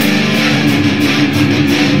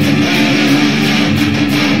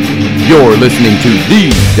You're listening to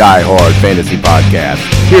the Die Hard Fantasy Podcast.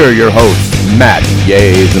 Here are your hosts, Matt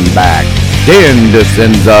Yazenbach, Dan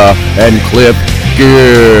DeCenza, and Cliff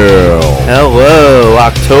Gill. Hello,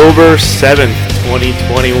 October 7th,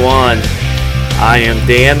 2021. I am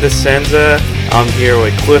Dan DeCenza. I'm here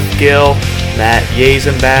with Cliff Gill, Matt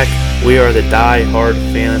Yazenbach. We are the Die Hard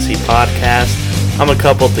Fantasy Podcast. I'm a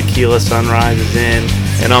couple tequila sunrises in,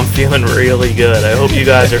 and I'm feeling really good. I hope you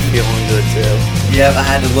guys are feeling good too. Yep, I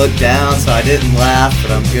had to look down, so I didn't laugh,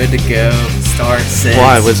 but I'm good to go. Start since.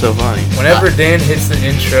 Why? What's so funny? Whenever Dan hits the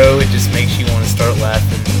intro, it just makes you want to start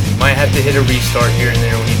laughing. You might have to hit a restart here and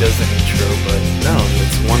there when he does the intro, but No,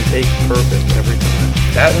 it's one take perfect every time.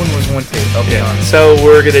 that one was one take, I'll be honest. So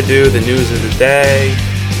we're going to do the news of the day.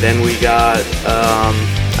 Then we got,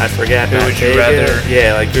 I forget. Who Matt would you Hagen. rather?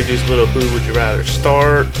 Yeah, like we do this little who would you rather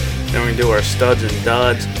start. Then we do our studs and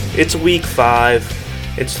duds. It's week 5.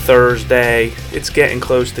 It's Thursday. It's getting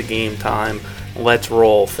close to game time. Let's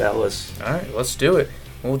roll, fellas. All right, let's do it.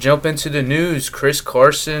 We'll jump into the news. Chris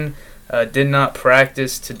Carson did not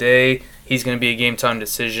practice today. He's going to be a game-time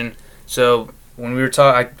decision. So when we were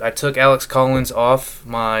talking, I took Alex Collins off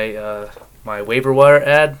my my waiver wire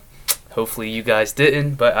ad. Hopefully you guys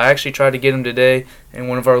didn't, but I actually tried to get him today in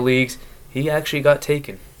one of our leagues. He actually got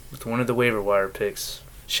taken with one of the waiver wire picks.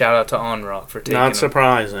 Shout out to OnRock for taking him. Not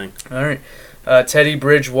surprising. All right. Teddy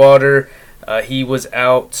Bridgewater, he was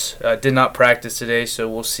out, did not practice today, so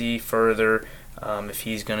we'll see further if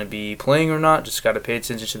he's going to be playing or not. Just got to pay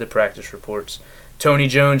attention to the practice reports. Tony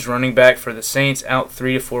Jones, running back for the Saints, out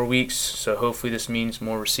 3 to 4 weeks, so hopefully this means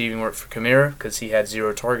more receiving work for Kamara because he had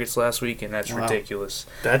 0 targets last week, and that's ridiculous.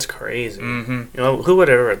 That's crazy. Mm-hmm. You know, who would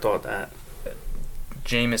have ever thought that?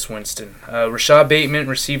 Jameis Winston. Rashad Bateman,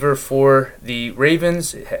 receiver for the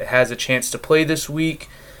Ravens, has a chance to play this week.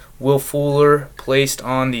 Will Fuller placed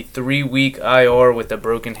on the 3-week IR with a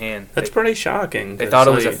broken hand. That's pretty shocking. They thought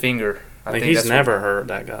it was a finger. I think he's that's never hurt,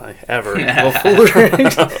 that guy, ever. Will Fuller,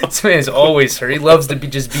 this man is always hurt. He loves to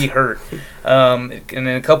just be hurt. And then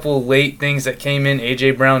a couple of late things that came in.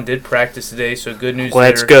 A.J. Brown did practice today, so good news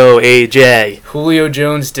Let's there. go, AJ. Julio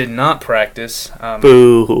Jones did not practice.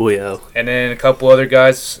 Boo, Julio. And then a couple other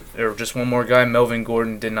guys, or just one more guy, Melvin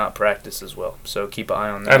Gordon, did not practice as well. So keep an eye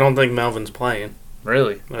on that. I don't think Melvin's playing.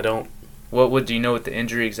 Really? I don't. Do you know what the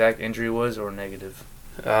exact injury was, or negative?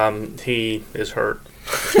 He is hurt.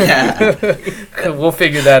 We'll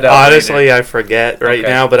figure that out. Honestly, I forget right Okay.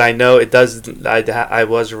 now, but I know it does. I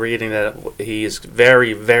was reading that he is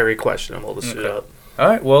very, very questionable to suit up. All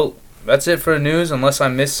right, well, that's it for the news, unless I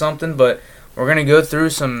missed something. But we're going to go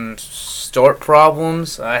through some start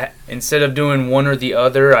problems. Instead of doing one or the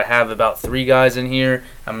other, I have about 3 guys in here.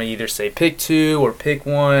 I'm going to either say pick 2 or pick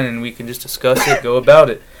 1, and we can just discuss it, go about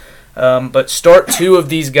it. But start 2 of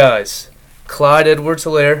these guys. Clyde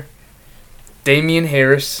Edwards-Helaire, Damian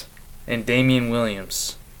Harris, and Damian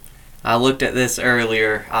Williams. I looked at this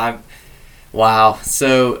earlier. Wow.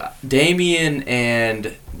 So Damian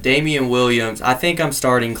Williams. I think I'm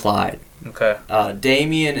starting Clyde. Okay.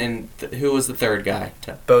 Damian and who was the third guy?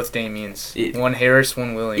 Both Damians. One Harris,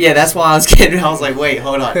 one Williams. Yeah, that's why I was kidding. I was like, wait,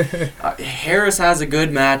 hold on. Harris has a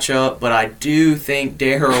good matchup, but I do think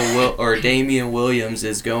Damian Williams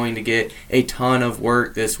is going to get a ton of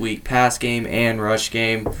work this week, pass game and rush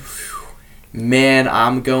game. Man,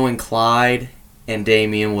 I'm going Clyde and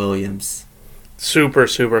Damian Williams. Super,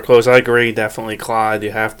 super close. I agree. Definitely Clyde.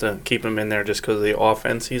 You have to keep him in there just because of the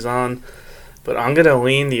offense he's on. But I'm going to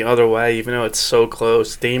lean the other way, even though it's so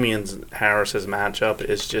close. Damian Harris's matchup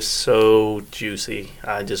is just so juicy.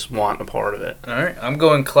 I just want a part of it. All right, I'm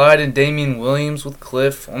going Clyde and Damian Williams with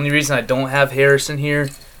Cliff. Only reason I don't have Harris in here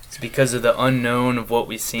is because of the unknown of what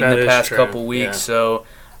we've seen the past couple weeks. Yeah. So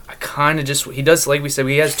I kind of he does, like we said,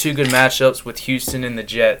 he has 2 good matchups with Houston and the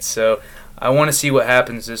Jets. So I want to see what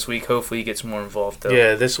happens this week. Hopefully he gets more involved, though.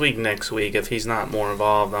 Yeah, this week, next week, if he's not more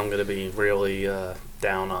involved, I'm going to be really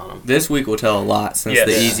down on him. This week will tell a lot since Yes.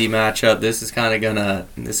 the easy matchup. This is kind of gonna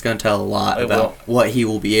tell a lot It about will. what he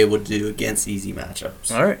will be able to do against easy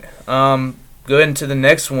matchups. All right. Go ahead into the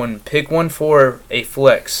next one. Pick one for a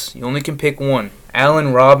flex. You only can pick one.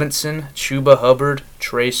 Allen Robinson, Chuba Hubbard,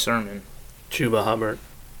 Trey Sermon. Chuba Hubbard.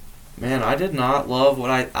 Man, I did not love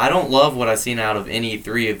I don't love what I've seen out of any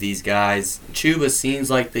 3 of these guys. Chuba seems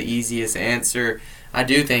like the easiest answer. I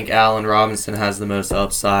do think Allen Robinson has the most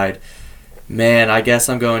upside. Man, I guess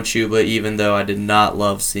I'm going Chuba, even though I did not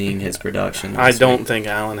love seeing his production. I this don't week. think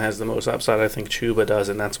Allen has the most upside. I think Chuba does,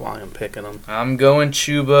 and that's why I'm picking him. I'm going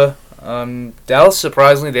Chuba. Dallas,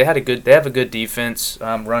 surprisingly, they have a good defense,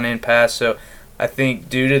 run in pass. So I think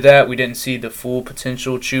due to that, we didn't see the full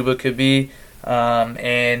potential Chuba could be.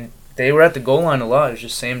 And they were at the goal line a lot. It was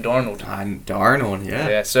just Sam Darnold. Darnold, yeah.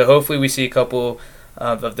 Yeah, so hopefully we see a couple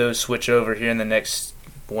of those switch over here in the next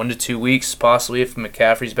 1 to 2 weeks, possibly if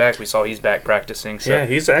McCaffrey's back. We saw he's back practicing. So. Yeah,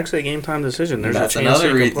 he's actually a game time decision. There's That's a chance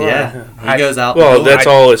another he reason. can play. Yeah, he goes out. Well, that's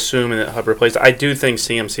all assuming that Hubbard plays. I do think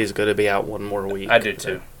CMC is going to be out one more week. I do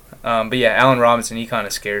too. But yeah, Allen Robinson, he kind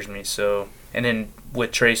of scares me. So, and then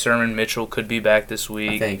with Trey Sermon, Mitchell could be back this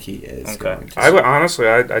week. I think he is. Okay. Going to. I would honestly,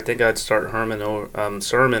 I think I'd start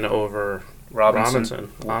Sermon over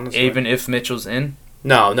Robinson. Honestly, even if Mitchell's in.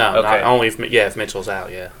 No, Okay. not only if Mitchell's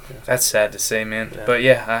out. Yeah. That's sad to say, man. Yeah. But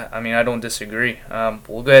yeah, I mean, I don't disagree.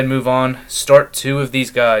 We'll go ahead and move on. Start 2 of these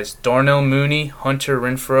guys: Darnell Mooney, Hunter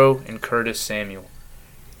Renfrow, and Curtis Samuel.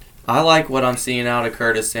 I like what I'm seeing out of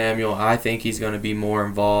Curtis Samuel. I think he's going to be more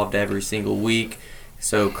involved every single week.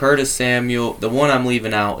 So Curtis Samuel, the one I'm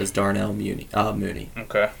leaving out is Darnell Mooney.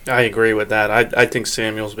 Okay. I agree with that. I think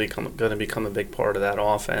Samuel's going to become a big part of that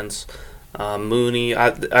offense. Mooney,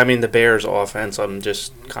 I mean the Bears' offense, I'm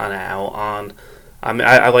just kind of out on. I mean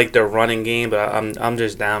I like their running game, but I'm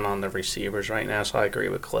just down on the receivers right now. So I agree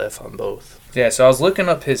with Cliff on both. Yeah. So I was looking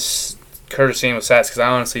up his Curtis Samuel stats because I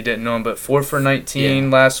honestly didn't know him, but 4 for 19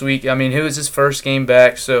 last week. I mean, it was his first game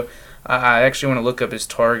back, so I actually want to look up his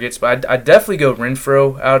targets. But I'd definitely go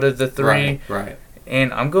Renfrow out of the 3. Right.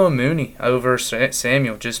 And I'm going Mooney over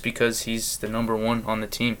Samuel just because he's the number 1 on the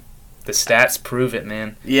team. The stats prove it,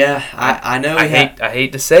 man. Yeah, I know. I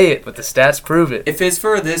hate to say it, but the stats prove it. If it's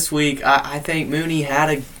for this week, I think Mooney had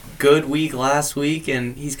a good week last week,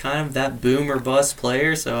 and he's kind of that boom or bust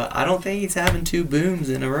player, so I don't think he's having 2 booms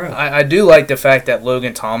in a row. I do like the fact that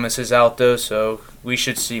Logan Thomas is out, though, so we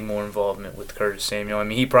should see more involvement with Curtis Samuel. I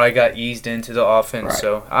mean, he probably got eased into the offense, Right.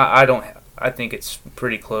 so I think it's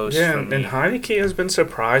pretty close. Yeah, for me. and Heineke has been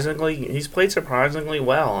he's played surprisingly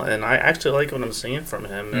well, and I actually like what I'm seeing from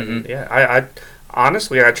him. And yeah, I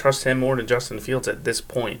honestly, I trust him more than Justin Fields at this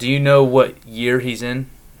point. Do you know what year he's in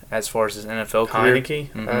as far as his NFL career?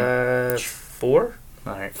 Heineke, 4?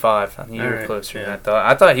 All right, 5. I think you were right, closer yeah. than I thought.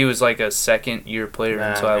 I thought he was like a second-year player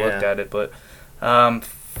Nah, until I yeah. looked at it. But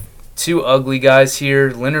 2 ugly guys here,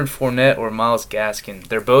 Leonard Fournette or Myles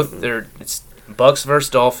Gaskin. It's Bucks versus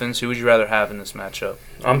Dolphins. Who would you rather have in this matchup?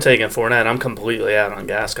 I'm taking Fournette. I'm completely out on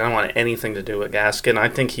Gaskin. I don't want anything to do with Gaskin. I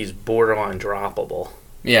think he's borderline droppable.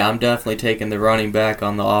 Yeah, I'm definitely taking the running back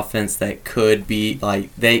on the offense that could be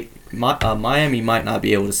Miami might not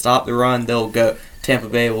be able to stop the run. Tampa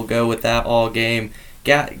Bay will go with that all game.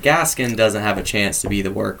 Gaskin doesn't have a chance to be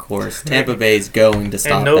the workhorse. Tampa Bay's going to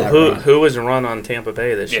stop that run. Who has run on Tampa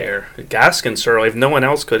Bay this year? Gaskin certainly. If no one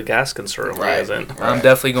else could, Gaskin certainly isn't. I'm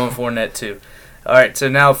definitely going Fournette too. All right, so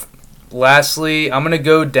now lastly, I'm going to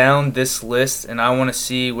go down this list, and I want to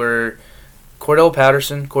see where Cordell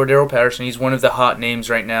Patterson, he's one of the hot names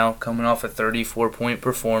right now, coming off a 34-point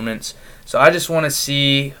performance. So I just want to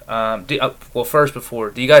see, first before,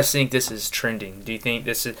 do you guys think this is trending? Do you think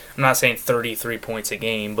this is, I'm not saying 33 points a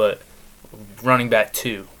game, but running back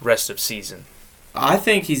 2, rest of season? I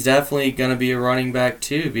think he's definitely going to be a running back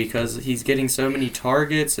too because he's getting so many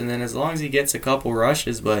targets, and then as long as he gets a couple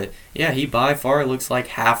rushes, but yeah, he by far looks like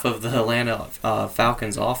half of the Atlanta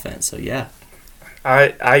Falcons offense, so yeah.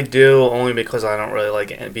 I do, only because I don't really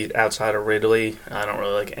like outside of Ridley. I don't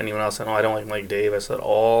really like anyone else. I don't like Mike Davis at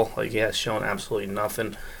all. Like, he has shown absolutely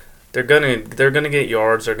nothing. They're gonna get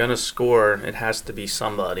yards. They're gonna score. It has to be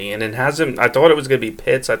somebody, and it hasn't. I thought it was gonna be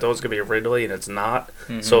Pitts. I thought it was gonna be Ridley, and it's not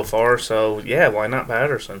so far. So yeah, why not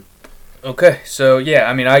Patterson? Okay, so yeah,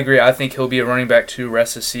 I mean, I agree. I think he'll be a running back 2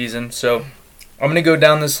 rest of the season. So I'm gonna go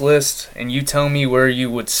down this list, and you tell me where you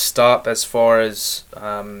would stop as far as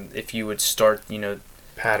if you would start.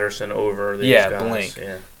 Patterson over these guys. Blink.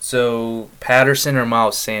 Yeah. So Patterson or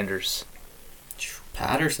Miles Sanders?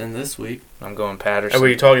 Patterson this week. I'm going Patterson. Were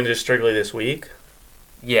you talking just strictly this week?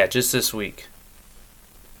 Yeah, just this week.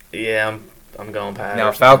 Yeah, I'm going Patterson.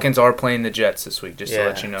 Now, Falcons are playing the Jets this week, just to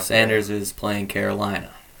let you know. Sanders is playing Carolina.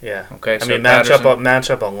 Yeah. Okay, I mean,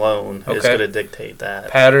 matchup alone is going to dictate that.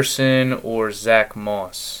 Patterson or Zach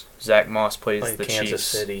Moss? Zach Moss plays the Kansas Chiefs.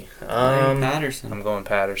 City. Patterson. I'm going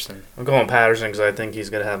Patterson. I'm going Patterson because I think he's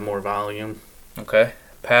going to have more volume. Okay.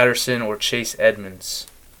 Patterson or Chase Edmonds?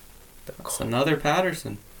 That's another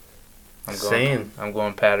Patterson. I'm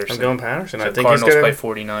going Patterson. I'm going Patterson. So I think Cardinals he's play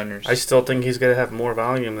 49ers. I still think he's going to have more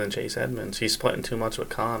volume than Chase Edmonds. He's splitting too much with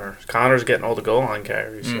Connor. Connor's getting all the goal line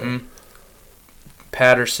carries. So.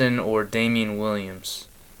 Patterson or Damian Williams?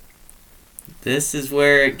 This is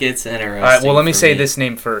where it gets interesting. All right, well, let me say this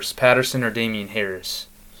name first. Patterson or Damian Harris?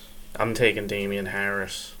 I'm taking Damian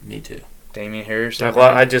Harris. Me too. Damian Harris?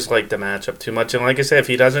 I just like the matchup too much. And like I said, if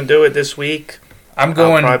he doesn't do it this week, I'm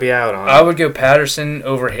going. I'll probably be out on I it. would go Patterson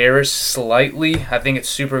over Harris slightly. I think it's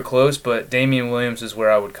super close, but Damian Williams is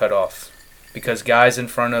where I would cut off. Because guys in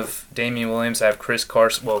front of Damian Williams, I have Chris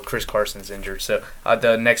Carson. Well, Chris Carson's injured, so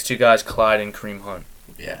the next two guys, Clyde and Kareem Hunt.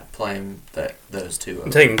 Yeah, playing those two.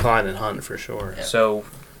 I'm taking Clyde and Hunt for sure. Yeah. So,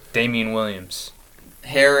 Damian Williams.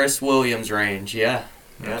 Harris Williams range. Yeah.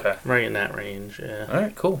 Yep. Okay. Right in that range, yeah. All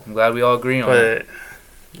right, cool. I'm glad we all agree on it.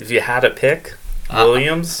 But if you had to pick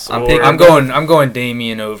Williams, I'm or picking- I'm going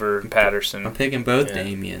Damian over Patterson. I'm picking both Yeah.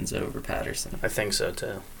 Damians over Patterson. I think so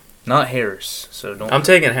too. Not Harris. So don't. I'm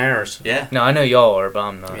taking Harris. Yeah. No, I know y'all are, but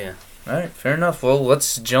I'm not. Yeah. All right, fair enough. Well,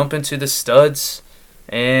 let's jump into the studs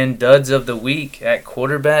and duds of the week at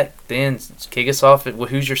quarterback. Dan, kick us off.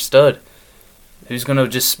 Who's your stud? Who's going to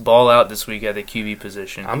just ball out this week at the QB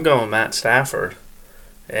position? I'm going Matt Stafford.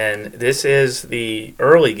 And this is the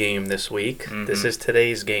early game this week. Mhm. This is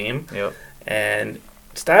today's game. Yep. And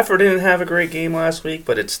Stafford didn't have a great game last week,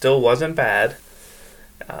 but it still wasn't bad.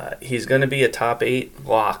 He's going to be a top 8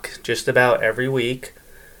 lock just about every week.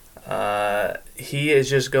 He is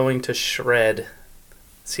just going to shred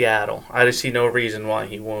Seattle. I just see no reason why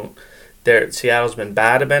he won't. Seattle's been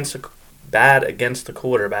bad against the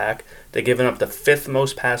quarterback. They've given up the 5th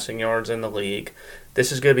most passing yards in the league.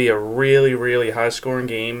 This is going to be a really, really high-scoring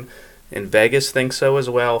game. And Vegas thinks so as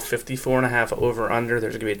well. 54.5 over-under.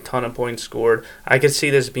 There's going to be a ton of points scored. I could see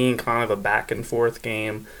this being kind of a back-and-forth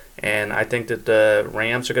game. And I think that the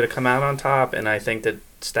Rams are going to come out on top. And I think that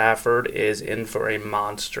Stafford is in for a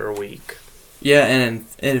monster week. Yeah, and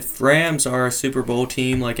if Rams are a Super Bowl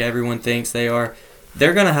team like everyone thinks they are,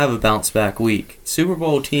 they're going to have a bounce-back week. Super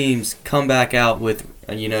Bowl teams come back out with,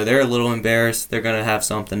 they're a little embarrassed. They're going to have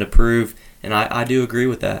something to prove. And I do agree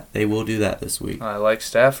with that. They will do that this week. I like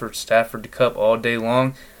Stafford. Stafford to cup all day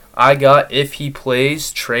long. I got, if he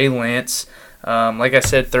plays, Trey Lance. Like I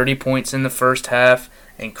said, 30 points in the first half.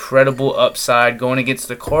 Incredible upside going against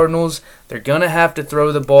the Cardinals. They're going to have to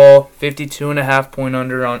throw the ball. 52.5 point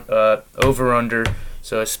over-under.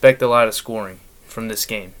 So expect a lot of scoring from this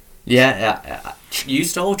game. Yeah, you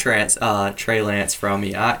stole Trey Lance from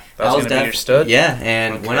me. That was going to be your stud? Yeah,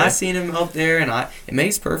 and Okay. when I seen him up there, it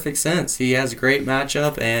makes perfect sense. He has a great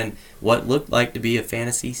matchup and what looked like to be a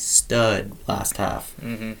fantasy stud last half.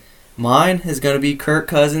 Mm-hmm. Mine is going to be Kirk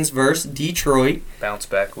Cousins versus Detroit. Bounce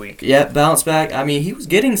back week. Yep, bounce back. I mean, he was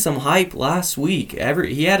getting some hype last week.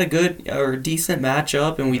 He had a good or decent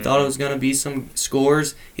matchup, and we thought it was going to be some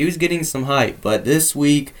scores. He was getting some hype, but this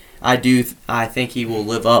week I think he will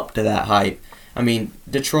live up to that hype. I mean,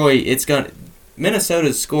 Detroit,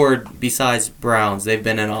 Minnesota's scored besides Browns. They've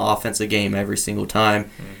been in an offensive game every single time.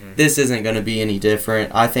 Mm-hmm. This isn't going to be any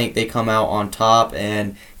different. I think they come out on top,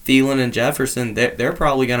 and Thielen and Jefferson, they're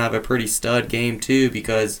probably going to have a pretty stud game too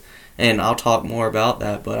and I'll talk more about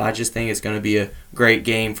that, but I just think it's going to be a great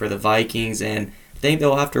game for the Vikings, and I think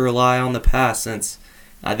they'll have to rely on the pass since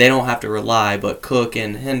they don't have to rely, but Cook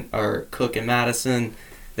and Madison,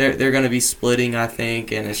 they're going to be splitting, I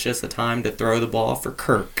think, and it's just a time to throw the ball for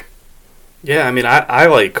Kirk. Yeah, I mean, I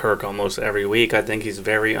like Kirk almost every week. I think he's a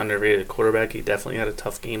very underrated quarterback. He definitely had a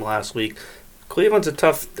tough game last week. Cleveland's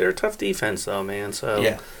they're a tough defense, though, man. So,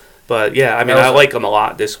 Yeah. But yeah, I mean, I like him a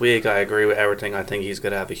lot this week. I agree with everything. I think he's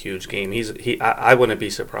going to have a huge game. I wouldn't be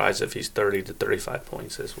surprised if he's 30 to 35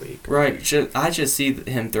 points this week. Right. I just see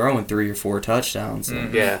him throwing 3 or 4 touchdowns.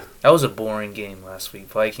 Mhm. Yeah, That was a boring game last week.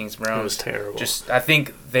 Vikings Browns. it was terrible. I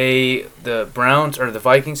think the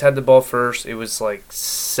Vikings had the ball first. It was like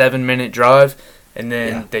 7-minute drive, and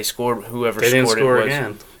then they scored. Whoever they didn't scored score it was.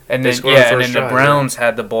 again. And They then scored on and first then the drive, Browns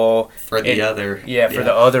had the ball For the and- other. for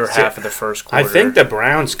the other half of the first quarter. I think the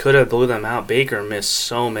Browns could have blew them out. Baker missed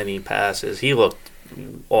so many passes. He looked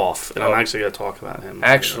off, and I'm actually going to talk about him.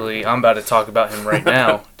 Actually, I'm about to talk about him right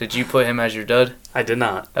now. Did you put him as your dud? I did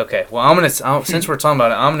not. Okay. Well, since we're talking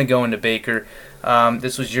about it, I'm gonna go into Baker.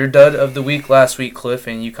 This was your dud of the week last week, Cliff,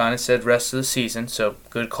 and you kind of said rest of the season. So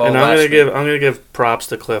good call. And last week. I'm gonna give props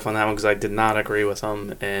to Cliff on that one because I did not agree with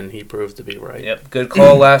him, and he proved to be right. Yep, good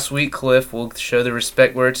call last week, Cliff. We'll show the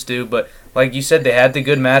respect where it's due. But like you said, they had the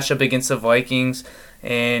good matchup against the Vikings,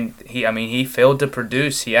 and he failed to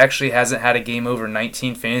produce. He actually hasn't had a game over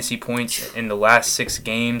 19 fantasy points in the last 6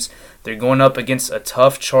 games. They're going up against a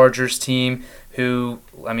tough Chargers team who,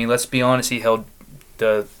 let's be honest, he held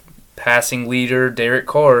the passing leader, Derek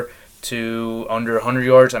Carr, to under 100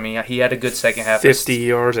 yards. He had a good second half. 50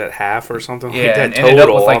 yards at half or something Yeah, like that. and ended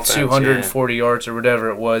up with like offense, 240 yards or whatever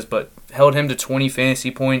it was, but held him to 20 fantasy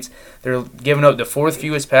points. They're giving up the 4th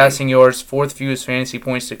fewest passing yards, 4th fewest fantasy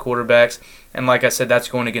points to quarterbacks, and like I said, that's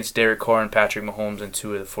going against Derek Carr and Patrick Mahomes in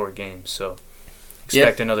 2 of the 4 games. So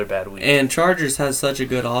expect another bad week. And Chargers has such a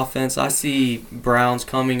good offense. I see Browns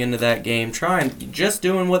coming into that game just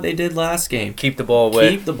doing what they did last game. Keep the ball away.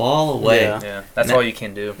 Keep the ball away. Yeah, that's all you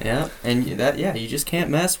can do. Yeah, and you just can't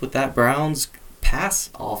mess with that Browns pass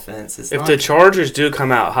offense. If the Chargers do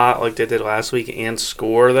come out hot like they did last week and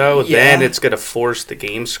score, though, then it's going to force the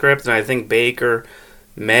game script, and I think Baker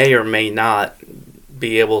may or may not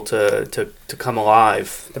be able to come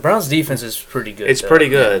alive. The Browns' defense is pretty good. It's pretty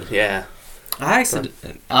good, yeah. I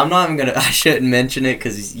shouldn't mention it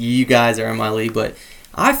because you guys are in my league, but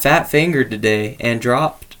I fat-fingered today and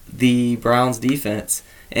dropped the Browns defense,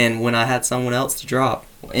 and when I had someone else to drop.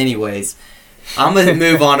 Anyways, I'm going to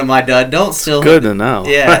move on to my dud. Good to know.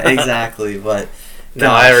 Yeah, exactly, but...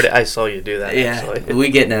 No, I saw you do that, yeah, actually. We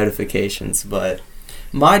get notifications, but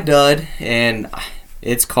my dud, and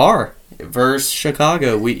it's Carr versus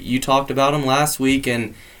Chicago. You talked about him last week,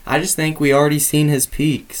 and I just think we already seen his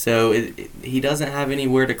peak. So he doesn't have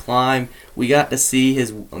anywhere to climb. We got to see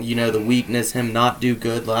his, the weakness, him not do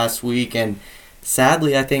good last week, and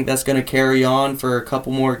sadly, I think that's going to carry on for a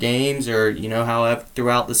couple more games, or however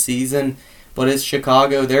throughout the season. But it's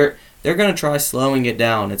Chicago. They're going to try slowing it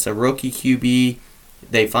down. It's a rookie QB.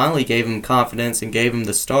 They finally gave him confidence and gave him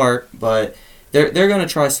the start, but they're going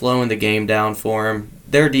to try slowing the game down for him.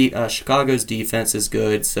 Chicago's defense is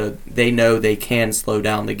good, so they know they can slow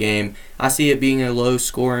down the game. I see it being a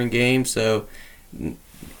low-scoring game, so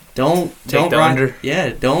don't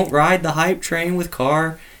ride the hype train with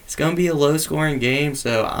Carr. It's going to be a low-scoring game,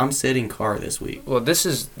 so I'm sitting Carr this week. Well, this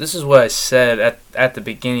is what I said at the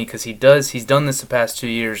beginning, because he's done this the past 2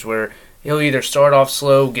 years where he'll either start off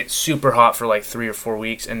slow, get super hot for like 3 or 4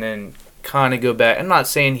 weeks, and then kind of go back. I'm not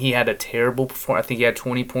saying he had a terrible performance. I think he had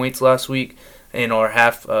 20 points last week in our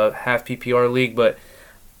half PPR league, but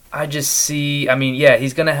I just see,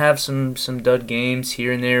 he's going to have some dud games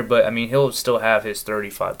here and there, but he'll still have his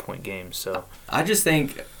 35-point games. So I just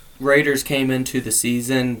think Raiders came into the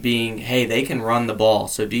season being, hey, they can run the ball.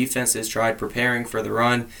 So defenses tried preparing for the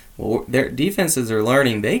run. Well, their defenses are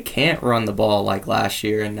learning they can't run the ball like last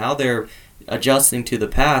year, and now they're adjusting to the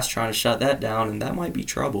pass, trying to shut that down, and that might be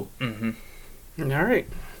trouble. Mm-hmm. All right.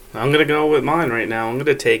 I'm going to go with mine right now. I'm going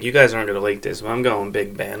to take, you guys aren't going to like this, but I'm going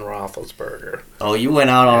Big Ben Roethlisberger. Oh, you went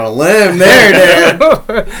out on a limb there,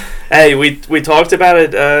 Dan. Hey, we talked about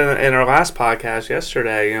it in our last podcast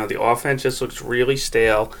yesterday. The offense just looks really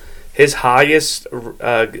stale. His highest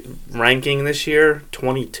ranking this year,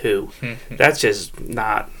 22. That's just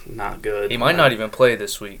not good. He might not even play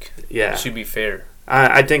this week. Yeah. To be fair.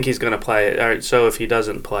 I think he's going to play. All right, so if he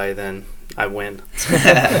doesn't play, then I win.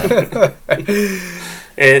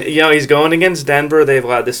 And, he's going against Denver. They've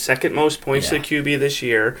allowed the second most points to QB this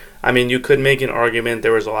year. You could make an argument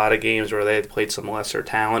there was a lot of games where they had played some lesser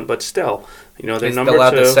talent, but still, they're number 2.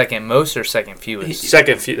 Allowed the second most or second fewest?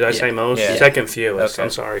 Did I say most? Yeah. Second fewest. Okay.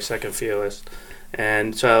 I'm sorry, second fewest.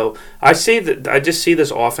 And so I just see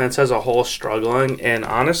this offense as a whole struggling, and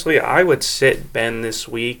honestly, I would sit Ben this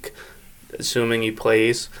week, assuming he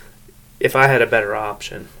plays, if I had a better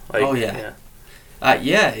option. He's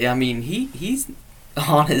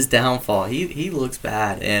on his downfall. He looks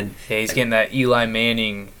bad, and he's getting that Eli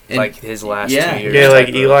Manning his last 2 years. Yeah,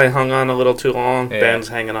 Eli hung on a little too long. Yeah. Ben's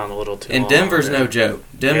hanging on a little too long. And Denver's no joke.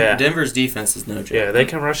 Denver's defense is no joke. Yeah, they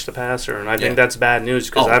can rush the passer, and I think that's bad news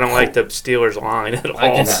because I don't like the Steelers line at all. I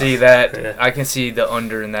can see that. Yeah. I can see the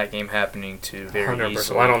under in that game happening too. Very 100%.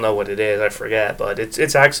 Easily. I don't know what it is. I forget, but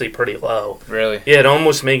it's actually pretty low. Really? Yeah, it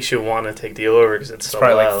almost makes you want to take the over because it's so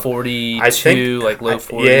probably low. Like 42, low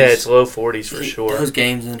 40s. Yeah, it's low 40s for sure. Those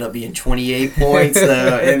games end up being 28 points,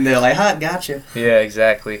 though, and they're like, gotcha. Yeah,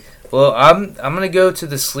 exactly. Well, I'm going to go to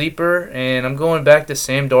the sleeper, and I'm going back to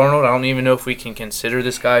Sam Darnold. I don't even know if we can consider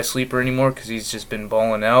this guy a sleeper anymore because he's just been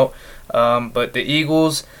balling out. But the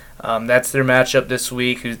Eagles, that's their matchup this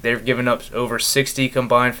week. They've given up over 60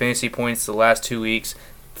 combined fantasy points the last 2 weeks.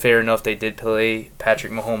 Fair enough, they did play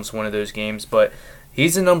Patrick Mahomes one of those games, but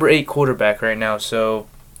he's the number 8 quarterback right now. So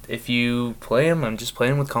if you play him, I'm just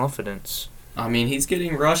playing with confidence. He's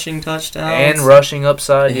getting rushing touchdowns. And rushing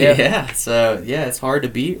upside, yeah. Yeah, so, it's hard to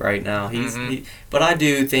beat right now. But I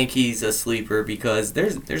do think he's a sleeper because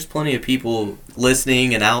there's plenty of people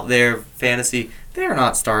listening and out there, fantasy, they're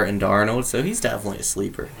not starting Darnold, so he's definitely a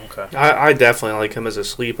sleeper. Okay. I definitely like him as a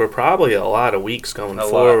sleeper. Probably a lot of weeks going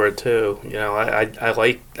forward too. I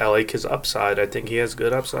like his upside. I think he has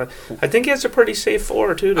good upside. I think he has a pretty safe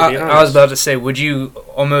floor too. To be honest, I was about to say, would you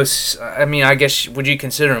almost? I guess would you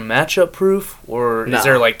consider him matchup proof, or is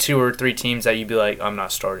there like 2 or 3 teams that you'd be like, I'm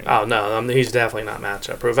not starting? Oh no, he's definitely not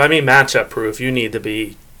matchup proof. Matchup proof. You need to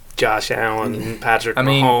be Josh Allen, Patrick I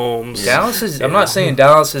mean, Mahomes. Dallas is. I'm Yeah. not saying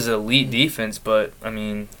Dallas is elite defense, but I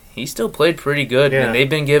mean, he still played pretty good, Yeah. and they've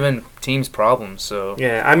been giving teams problems. So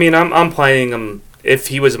Yeah, I mean, I'm playing him. If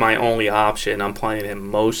he was my only option, I'm playing him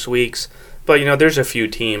most weeks. But there's a few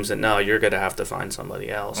teams that no, you're gonna have to find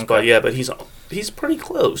somebody else. Okay. But he's pretty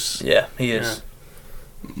close. yeah, he is.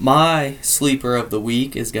 My sleeper of the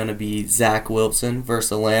week is going to be Zach Wilson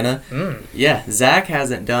versus Atlanta. Mm. Yeah, Zach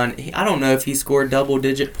hasn't done. I don't know if he scored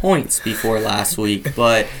double-digit points before last week,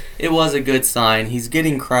 but it was a good sign. He's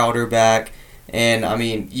getting Crowder back, and I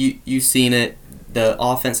mean, you've seen it. The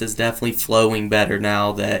offense is definitely flowing better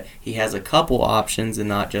now that he has a couple options and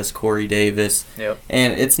not just Corey Davis. Yep.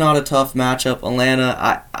 And it's not a tough matchup.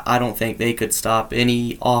 Atlanta, I don't think they could stop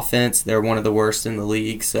any offense. They're one of the worst in the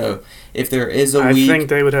league. So if there is a I week, think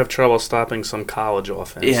they would have trouble stopping some college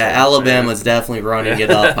offense. yeah, Alabama's definitely running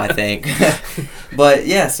it up, I think. But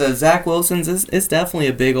yeah, so Zach Wilson's is definitely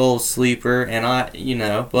a big old sleeper, and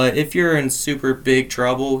but if you're in super big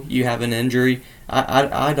trouble, you have an injury,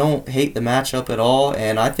 I don't hate the matchup at all,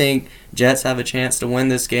 and I think Jets have a chance to win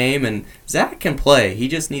this game, and Zach can play. He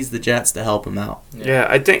just needs the Jets to help him out. Yeah,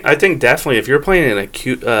 I think definitely if you're playing in a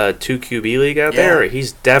 2 QB league out there,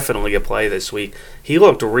 he's definitely a play this week. He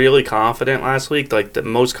looked really confident last week, like the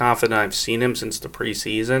most confident I've seen him since the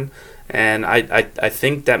preseason, and I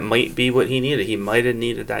think that might be what he needed. He might have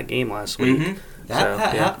needed that game last week. Mm-hmm.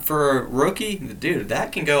 That for a rookie, dude,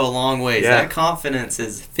 that can go a long ways. Yeah. That confidence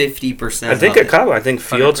is 50%. I think of it covered. I think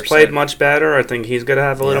Fields 100%. played much better. I think he's going to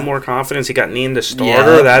have a little Yeah. more confidence. He got named the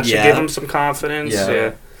starter. That should Yeah. give him some confidence. Yeah.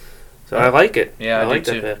 Yeah. So I like it. Yeah, I do like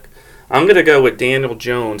the too. pick. I'm going to go with Daniel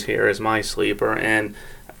Jones here as my sleeper. And,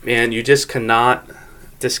 man, you just cannot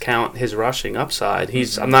discount his rushing upside.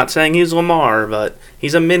 I'm not saying he's Lamar, but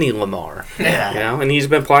he's a mini Lamar. Yeah. And he's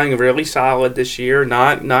been playing really solid this year.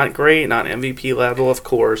 Not great, not MVP level, of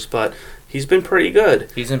course, but he's been pretty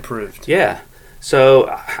good. He's improved. Yeah.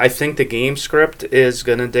 So I think the game script is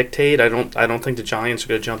going to dictate. I don't think the Giants are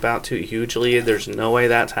going to jump out too hugely. There's no way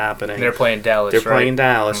that's happening. They're playing Dallas. They're right? playing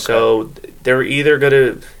Dallas, Okay. so they're either going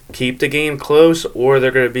to keep the game close or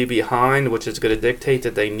they're going to be behind, which is going to dictate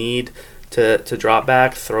that they need to drop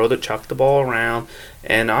back, chuck the ball around.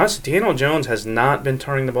 And honestly, Daniel Jones has not been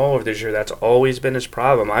turning the ball over this year. That's always been his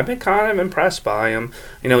problem. I've been kind of impressed by him.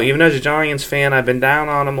 Even as a Giants fan, I've been down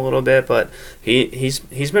on him a little bit, but he's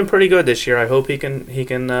been pretty good this year. I hope he can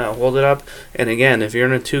hold it up. And again, if you're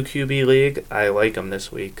in a 2 QB league, I like him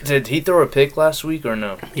this week. Did he throw a pick last week or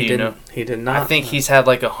no? He Do you know? didn't. He did not. I think he's had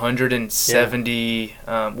like 170,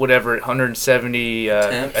 170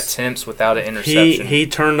 attempts without an interception. He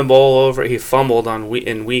turned the ball over. He fumbled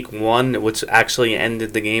in week 1, which actually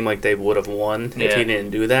ended the game like they would have won if Yeah. he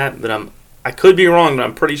didn't do that. But I could be wrong, but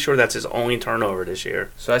I'm pretty sure that's his only turnover this year.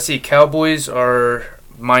 So I see Cowboys are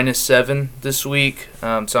 -7 this week.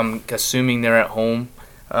 So I'm assuming they're at home.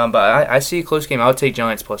 But I see a close game. I would take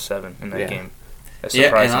Giants +7 in that Yeah. game.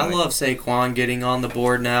 Yeah, and I love Saquon getting on the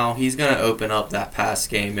board now. He's going to open up that pass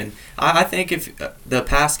game. And I think if the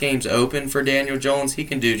pass game's open for Daniel Jones, he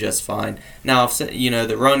can do just fine. Now, if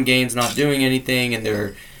the run game's not doing anything and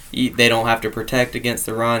they don't have to protect against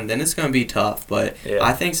the run, then it's going to be tough. But Yeah.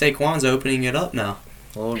 I think Saquon's opening it up now.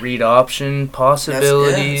 Little read option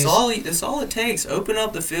possibilities. That's all it takes. Open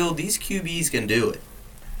up the field. These QBs can do it.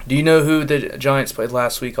 Do you know who the Giants played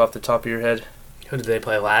last week off the top of your head? Who did they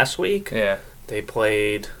play last week? Yeah, They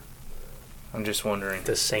played I'm just wondering.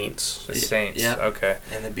 the Saints. The Saints. Yep. Okay.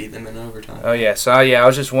 And they beat them in overtime. Oh yeah. So I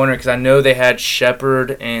was just wondering because I know they had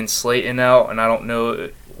Shepard and Slayton out, and I don't know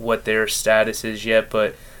what their status is yet.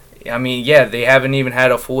 But I mean, yeah, they haven't even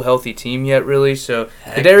had a full healthy team yet, really. So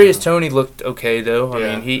Heck Kadarius no. Toney looked okay though. I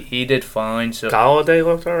Yeah. mean, he did fine. So Galladay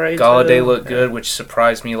looked all right. Galladay too. looked good, which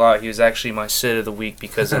surprised me a lot. He was actually my sit of the week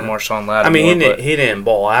because of Marshawn Lattimore. I mean, but he didn't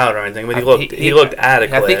ball out or anything, but I- he looked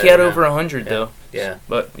adequate. I think he had over 100 though. Yeah.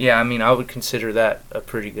 But yeah, I mean, I would consider that a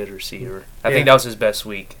pretty good receiver. I Yeah. think that was his best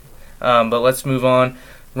week. But let's move on.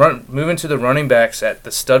 Moving to the running backs at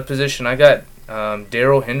the stud position, I got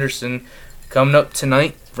Darrell Henderson coming up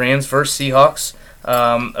tonight. Rams versus Seahawks.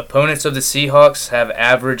 Opponents of the Seahawks have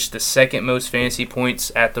averaged the second most fantasy points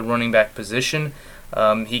at the running back position.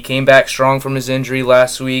 He came back strong from his injury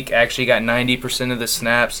last week. Actually got 90% of the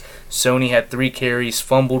snaps. Sony had 3 carries,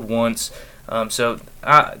 fumbled once. So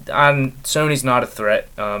Sony's not a threat.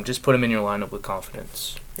 Just put him in your lineup with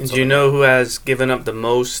confidence. Do you know who has given up the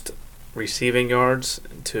most receiving yards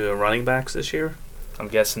to running backs this year? I'm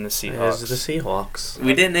guessing the Seahawks. It is the Seahawks.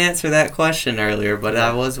 We didn't answer that question earlier, but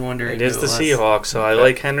I was wondering. It is who the was. Seahawks, so I Okay.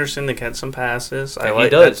 like Henderson to get some passes. I he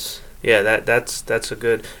like does. That's a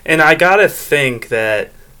good. And I gotta think that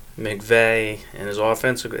McVay and his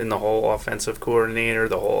offensive and the whole offensive coordinator,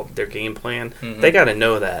 their game plan, they got to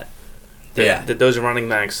know that. That those running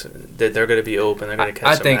backs, that they're going to be open. They're going to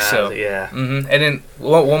catch. I think so. Yeah. And then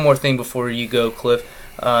one more thing before you go, Cliff.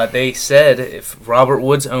 They said if Robert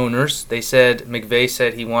Woods owners, McVay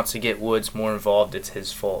said he wants to get Woods more involved. It's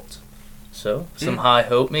his fault. So some high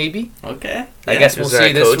hope maybe. Okay. I guess we'll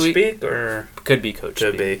see this week. Speak or could be coach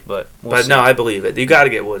speak, but no, I believe it. You got to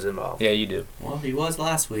get Woods involved. Yeah, you do. Well, he was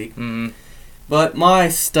last week. Mm-hmm. But my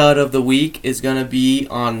stud of the week is going to be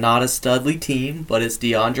on not a studly team, but it's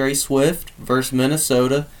DeAndre Swift versus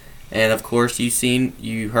Minnesota. And, of course,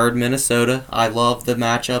 you heard Minnesota. I love the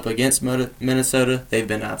matchup against Minnesota. They've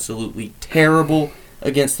been absolutely terrible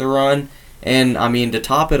against the run. And, I mean, to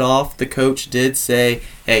top it off, the coach did say,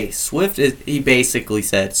 hey, he basically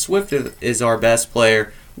said, Swift is our best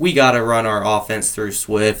player. We got to run our offense through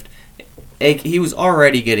Swift. He was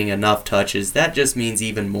already getting enough touches. That just means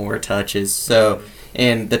even more touches. So,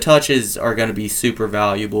 and the touches are going to be super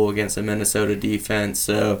valuable against the Minnesota defense.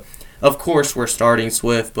 So, of course, we're starting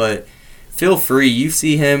Swift, but feel free. You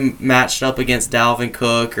see him matched up against Dalvin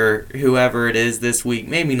Cook or whoever it is this week.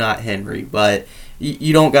 Maybe not Henry, but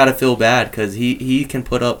you don't got to feel bad because he can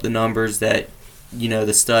put up the numbers that,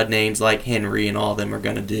 the stud names like Henry and all of them are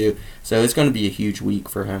going to do. So, it's going to be a huge week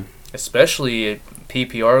for him. Especially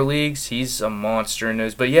PPR leagues, he's a monster in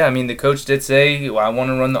those. But yeah, I mean, the coach did say, I want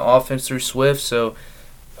to run the offense through Swift, so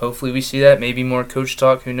hopefully we see that. Maybe more coach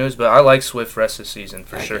talk, who knows. But I like Swift rest of the season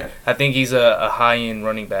for sure. I think he's a high-end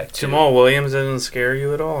running back, too. Jamal Williams doesn't scare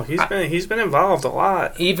you at all? He's been involved a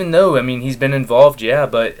lot. Even though, I mean, he's been involved, yeah,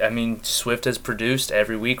 but, I mean, Swift has produced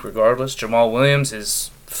every week regardless. Jamal Williams is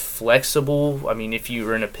flexible, I mean, if you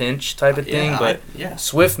were in a pinch type of thing, but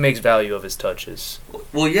Swift makes value of his touches.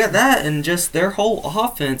 Well, yeah, that and just their whole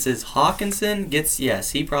offense is Hawkinson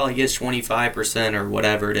he probably gets 25% or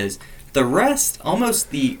whatever it is. The rest,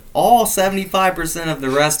 all 75% of the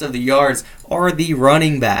rest of the yards are the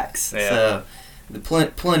running backs. Yeah. So,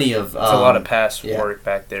 plenty of... It's a lot of pass work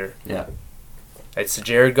back there. Yeah. It's the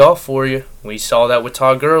Jared Goff for you. We saw that with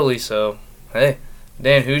Todd Gurley, so, hey...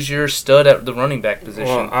 Dan, who's your stud at the running back position?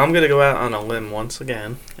 Well, I'm going to go out on a limb once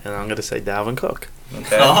again, and I'm going to say Dalvin Cook.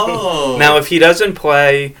 Okay. Oh. Now, if he doesn't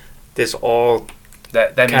play, this all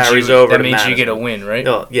that carries over to That means Madison. You get a win, right?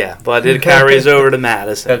 Oh, yeah, but it carries over to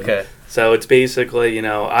Madison. Okay. So it's basically,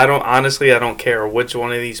 I don't care which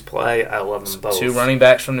one of these play. I love them both. Two running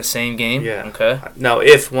backs from the same game? Yeah. Okay. No,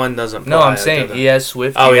 if one doesn't play. No, I'm saying he has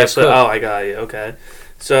Swift. Oh, yeah. I got you. Okay.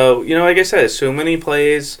 So, like I said, so many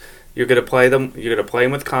plays. You're going to play them. You're going to play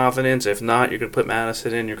him with confidence. If not, you're going to put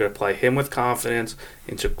Madison in. You're going to play him with confidence.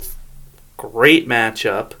 It's a great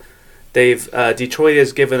matchup.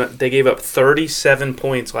 Detroit they gave up 37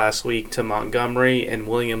 points last week to Montgomery and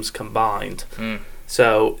Williams combined.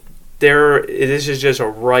 So this is just a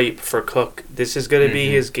ripe for Cook. This is going to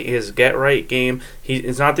be his get right game.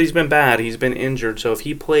 It's not that he's been bad. He's been injured. So if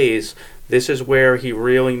he plays, this is where he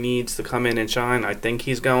really needs to come in and shine. I think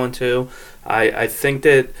he's going to. I think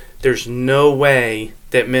that there's no way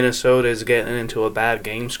that Minnesota is getting into a bad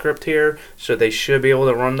game script here, so they should be able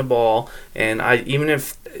to run the ball. And even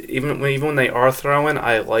when they are throwing,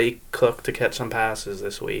 I like Cook to catch some passes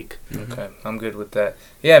this week. Okay, I'm good with that.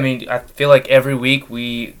 Yeah, I mean, I feel like every week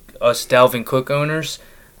us Dalvin Cook owners,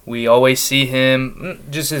 we always see him,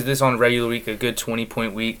 just as this on a regular week, a good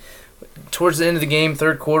 20-point week. Towards the end of the game,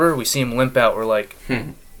 third quarter, we see him limp out. We're like,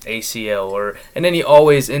 ACL, and then he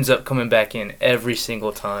always ends up coming back in every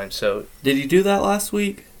single time. So did he do that last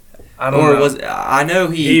week? I don't know. I know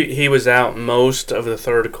he was out most of the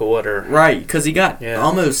third quarter. Right, because he got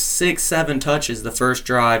almost 6-7 touches the first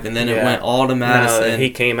drive, and then it went all to Madison. No, he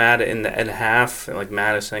came at it in half, and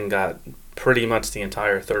Madison got pretty much the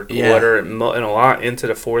entire third quarter and a lot into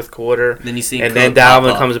the fourth quarter. Then you see, and then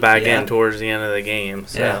Dalvin comes back in towards the end of the game.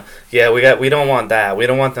 So we don't want that. We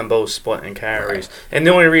don't want them both splitting carries. Right. And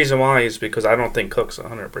the only reason why is because I don't think Cook's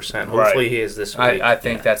 100%. Hopefully he is this week. I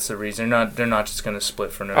think that's the reason. They're not just going to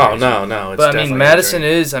split for no reason. Oh no. But I mean, Madison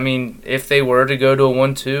is. I mean, if they were to go to a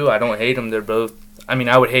 1-2, I don't hate them. They're both. I mean,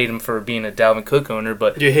 I would hate him for being a Dalvin Cook owner,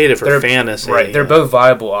 but you hate it for fantasy, right? They're both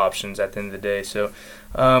viable options at the end of the day. So.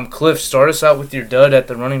 Cliff, start us out with your dud at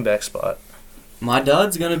the running back spot. My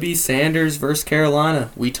dud's going to be Sanders versus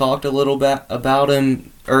Carolina. We talked a little bit about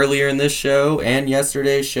him earlier in this show and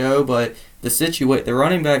yesterday's show, but the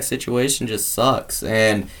running back situation just sucks.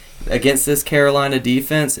 And against this Carolina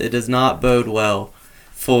defense, it does not bode well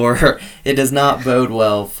for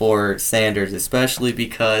Sanders, especially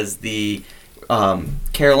because the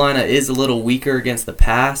Carolina is a little weaker against the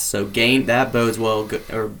pass, so that bodes well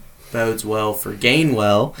bodes well for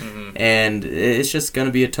Gainwell, and it's just going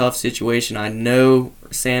to be a tough situation. I know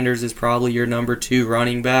Sanders is probably your number 2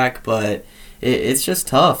 running back, but it's just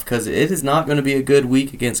tough because it is not going to be a good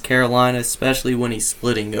week against Carolina, especially when he's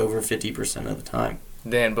splitting over 50% of the time.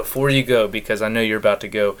 Dan, before you go, because I know you're about to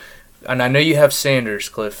go, and I know you have Sanders,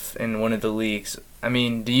 Cliff, in one of the leagues. I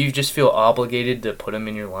mean, do you just feel obligated to put him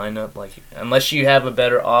in your lineup? Like, unless you have a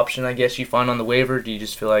better option, I guess, you find on the waiver, do you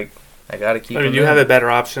just feel like, I got to keep him in? You have a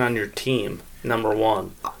better option on your team, number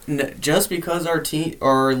 1. Just because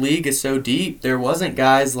our league is so deep, there wasn't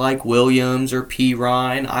guys like Williams or P.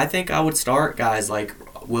 Ryan. I think I would start guys like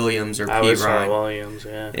Williams or P. Ryan. I would start Williams,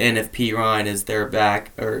 yeah. And if P. Ryan is their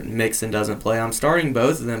back or Mixon doesn't play, I'm starting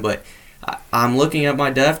both of them. But I'm looking at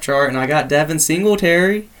my depth chart, and I got Devin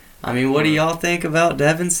Singletary. I mean, what do y'all think about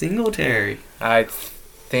Devin Singletary? I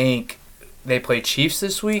think they play Chiefs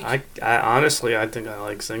this week. I honestly, I think I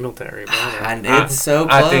like Singletary better. And it's so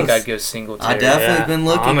close. I think I'd go Singletary. I definitely been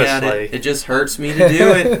looking at it. It just hurts me to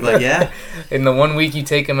do it, but yeah. In the 1 week you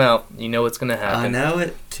take him out, you know what's going to happen. I know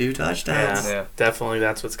it. 2 touchdowns. Yeah, definitely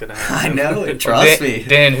that's what's going to happen. I know it. Trust me.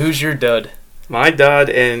 Dan, who's your dud? My dud,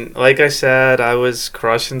 and like I said, I was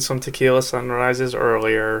crushing some tequila sunrises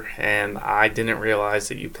earlier, and I didn't realize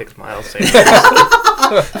that you picked Miles Sanders.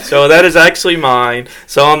 So that is actually mine.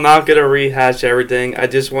 So I'm not going to rehash everything. I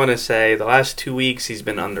just want to say the last 2 weeks he's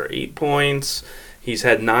been under 8 points. He's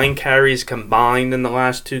had 9 carries combined in the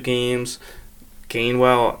last 2 games.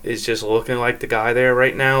 Gainwell is just looking like the guy there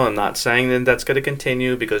right now. I'm not saying that that's going to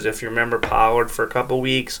continue because if you remember, Pollard for a couple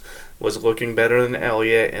weeks was looking better than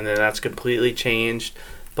Elliott, and then that's completely changed.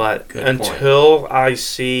 But until I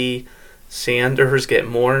see Sanders get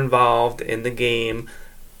more involved in the game,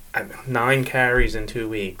 9 carries in 2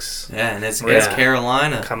 weeks. Yeah, and it's against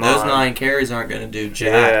Carolina. Those 9 carries aren't going to do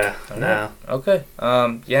jack. Yeah, no. Okay.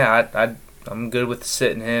 I'm good with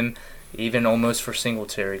sitting him. Even almost for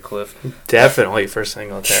Singletary, Cliff. Definitely for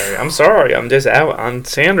Singletary. I'm sorry. I'm just out on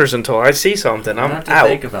Sanders until I see something. I'm have to out.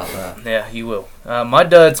 Think about that. Yeah, you will. My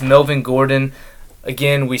dud's Melvin Gordon.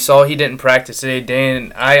 Again, we saw he didn't practice today.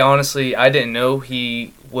 Dan, I didn't know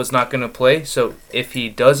he was not going to play. So if he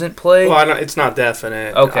doesn't play, well, it's not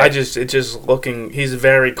definite. Okay, it's just looking. He's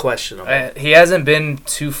very questionable. He hasn't been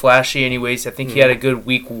too flashy, anyways. I think he had a good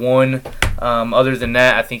week 1. Other than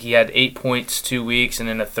that, I think he had 8 points 2 weeks and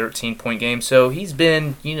then a 13-point game. So he's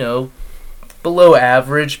been, below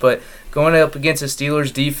average. But going up against the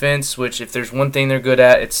Steelers defense, which if there's one thing they're good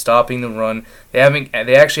at, it's stopping the run. They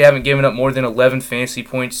actually haven't given up more than 11 fantasy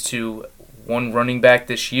points to one running back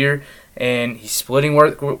this year, and he's splitting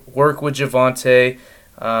work with Javonte.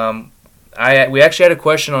 We actually had a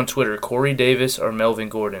question on Twitter: Corey Davis or Melvin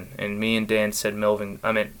Gordon, and me and Dan said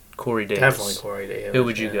Corey Davis. Definitely Corey Davis. Who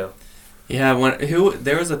would you go? Yeah,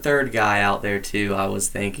 there was a third guy out there too I was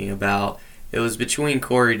thinking about. It was between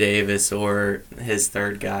Corey Davis or his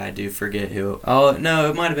third guy. I do forget who. Oh, no,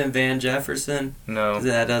 it might have been Van Jefferson. No.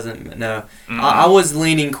 That doesn't, no. I was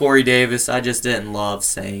leaning Corey Davis. I just didn't love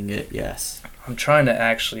saying it, yes. I'm trying to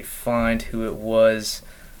actually find who it was.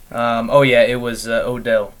 It was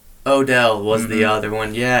Odell. Odell was the other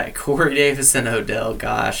one. Yeah, Corey Davis and Odell,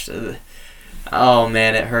 gosh. Oh,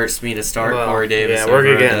 man, it hurts me to start Corey Davis. Yeah, we're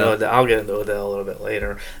going to get into Odell. I'll get into Odell a little bit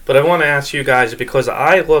later. But I want to ask you guys, because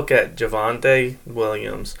I look at Javonte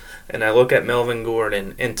Williams and I look at Melvin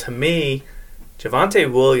Gordon, and to me,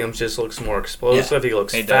 Javonte Williams just looks more explosive. Yeah, he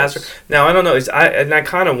looks faster. Does. Now, I don't know. I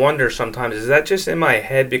kind of wonder sometimes, is that just in my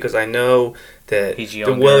head because I know that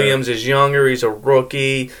the Williams is younger, he's a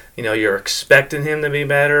rookie, you're expecting him to be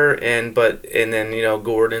better, and then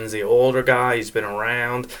Gordon's the older guy, he's been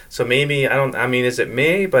around. So maybe is it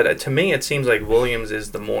me? But to me it seems like Williams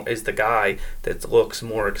is the guy that looks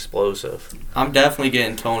more explosive. I'm definitely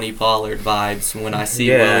getting Tony Pollard vibes when I see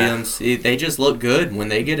Williams. They just look good. When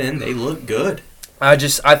they get in, they look good. I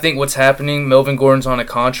think what's happening, Melvin Gordon's on a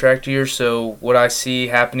contract year, so what I see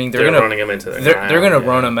happening, they're running him into the ground. They're going to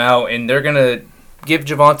run him out, and they're going to give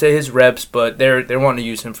Javonte his reps, but they're wanting to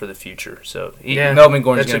use him for the future. So Melvin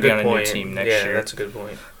Gordon's going to be on a new team next year. Yeah, that's a good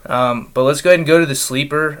point. But let's go ahead and go to the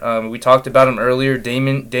sleeper. We talked about him earlier,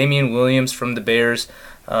 Damian Williams from the Bears.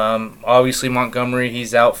 Obviously Montgomery,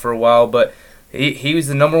 he's out for a while, but he was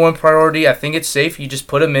the number one priority. I think it's safe. You just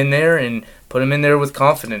put him in there and put him in there with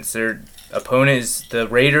confidence. Their opponent is the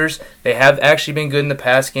Raiders. They have actually been good in the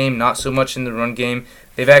pass game, not so much in the run game.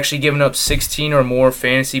 They've actually given up 16 or more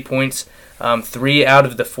fantasy points 3 out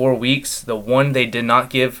of the 4 weeks. The one they did not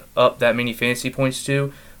give up that many fantasy points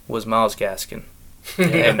to was Myles Gaskin.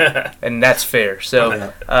 and that's fair.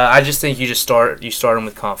 So I just think you start him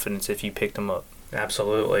with confidence if you picked him up.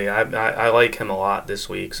 Absolutely. I like him a lot this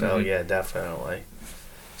week, so yeah, definitely.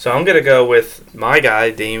 So I'm going to go with my guy,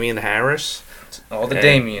 Damian Harris. All the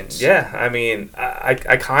Damians. Yeah, I mean, I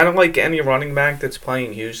kind of like any running back that's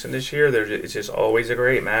playing Houston this year. It's just always a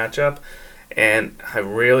great matchup. And I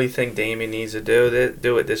really think Damian needs to do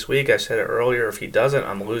it this week. I said it earlier. If he doesn't,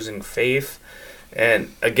 I'm losing faith.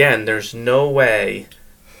 And again, there's no way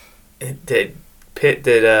that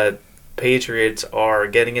Patriots are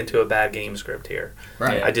getting into a bad game script here.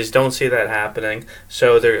 Right. I just don't see that happening.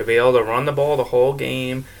 So they're going to be able to run the ball the whole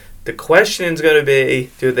game. The question is going to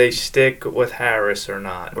be, do they stick with Harris or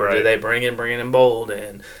not? Or do they bring in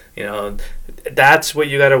Bolden? You know, that's what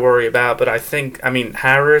you got to worry about. But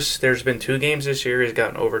Harris, there's been 2 games this year. He's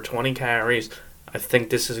gotten over 20 carries. I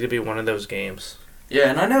think this is going to be one of those games. Yeah,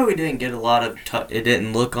 and I know he didn't get a lot of it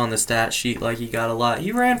didn't look on the stat sheet like he got a lot.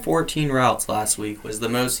 He ran 14 routes last week, was the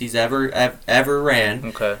most he's ever ran.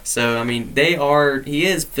 Okay. So, I mean, he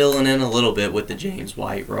is filling in a little bit with the James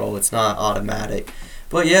White role. It's not automatic.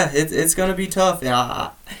 But, yeah, it's going to be tough.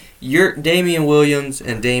 Your Damian Williams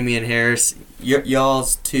and Damian Harris,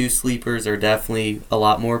 y'all's 2 sleepers are definitely a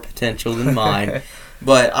lot more potential than mine.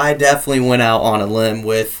 But I definitely went out on a limb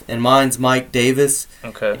and mine's Mike Davis.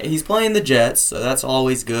 Okay. He's playing the Jets, so that's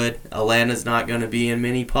always good. Atlanta's not going to be in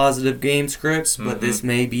many positive game scripts, but this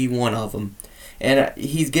may be one of them. And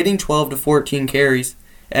he's getting 12 to 14 carries.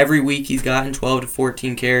 Every week he's gotten 12 to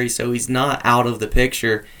 14 carries, so he's not out of the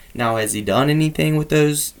picture. Now, has he done anything with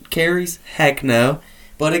those carries? Heck no.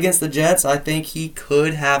 But against the Jets, I think he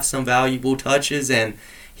could have some valuable touches, and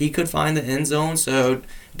he could find the end zone, so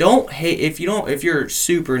don't hate if you're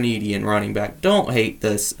super needy in running back. Don't hate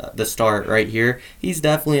the start right here. He's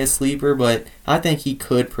definitely a sleeper, but I think he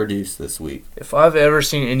could produce this week. If I've ever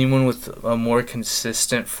seen anyone with a more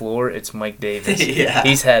consistent floor, it's Mike Davis. Yeah.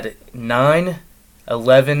 He's had 9,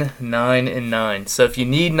 11, 9, and 9. So if you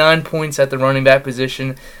need 9 points at the running back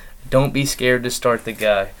position, don't be scared to start the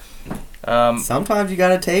guy. Sometimes you got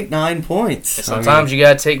to take 9 points. Sometimes you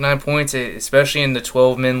got to take 9 points, especially in the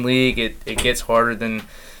 12-man league. It gets harder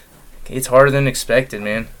than expected,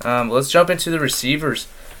 man. Let's jump into the receivers.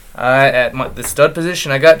 At the stud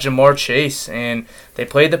position, I got Jamar Chase, and they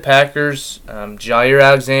played the Packers. Jair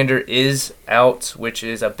Alexander is out, which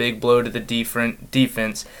is a big blow to the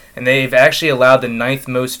defense. And they've actually allowed the 9th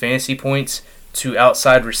most fantasy points to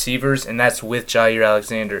outside receivers, and that's with Jair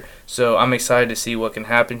Alexander. So I'm excited to see what can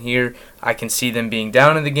happen here. I can see them being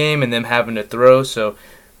down in the game and them having to throw. So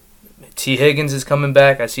T. Higgins is coming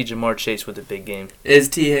back. I see Jamar Chase with a big game. Is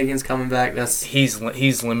T. Higgins coming back? He's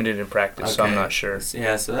limited in practice, so I'm not sure.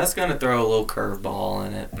 Yeah, so that's going to throw a little curveball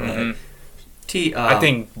in it. But I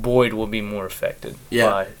think Boyd will be more affected.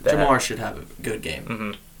 Yeah, Jamar should have a good game.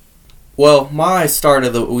 Mm-hmm. Well, my start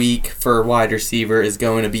of the week for wide receiver is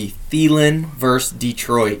going to be Thielen versus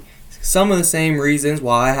Detroit. Some of the same reasons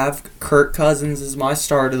why I have Kirk Cousins as my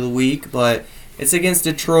start of the week, but it's against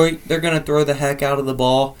Detroit. They're going to throw the heck out of the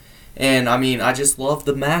ball. And, I just love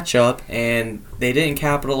the matchup, and they didn't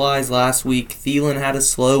capitalize last week. Thielen had a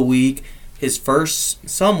slow week, his first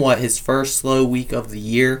slow week of the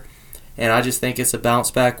year. And I just think it's a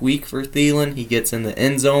bounce-back week for Thielen. He gets in the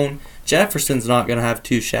end zone. Jefferson's not going to have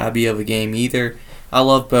too shabby of a game either. I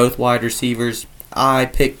love both wide receivers. I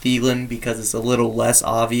picked Thielen because it's a little less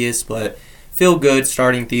obvious, but feel good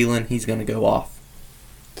starting Thielen. He's going to go off.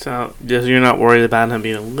 So you're not worried about him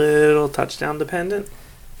being a little touchdown dependent?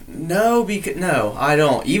 No, I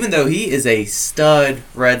don't. Even though he is a stud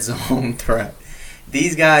red zone threat.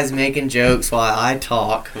 These guys making jokes while I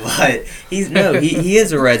talk, but he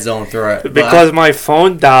is a red zone threat. Because my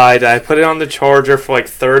phone died, I put it on the charger for like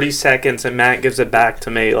 30 seconds, and Matt gives it back to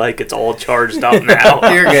me like it's all charged up now.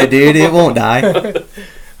 You're good, dude. It won't die.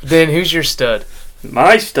 Then who's your stud?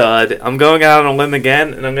 My stud, I'm going out on a limb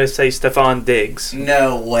again, and I'm going to say Stephon Diggs.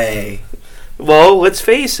 No way. Well, let's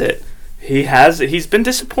face it. He's been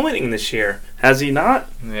disappointing this year, has he not?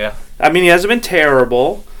 Yeah. He hasn't been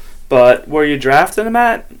terrible. But where you drafted him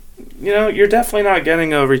at, you're definitely not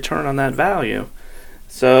getting a return on that value.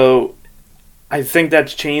 So I think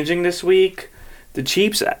that's changing this week. The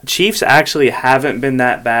Chiefs actually haven't been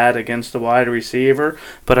that bad against the wide receiver,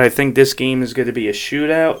 but I think this game is going to be a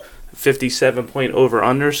shootout, 57-point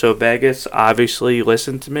over-under. So Vegas obviously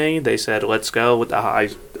listened to me. They said, let's go with the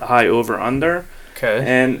high over-under. Okay.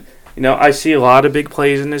 And, I see a lot of big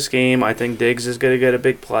plays in this game. I think Diggs is going to get a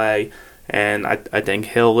big play. And I think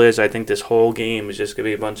Hill is. I think this whole game is just going to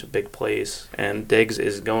be a bunch of big plays. And Diggs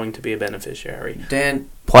is going to be a beneficiary. Dan,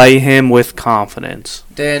 Play him with confidence.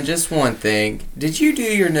 Dan, just one thing. Did you do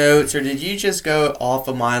your notes, or did you just go off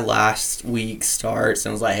of my last week's starts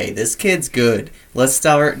and was like, hey, this kid's good. Let's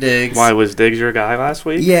start Diggs. Why, was Diggs your guy last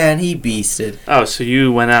week? Yeah, and he beasted. Oh, so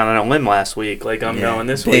you went out on a limb last week like I'm going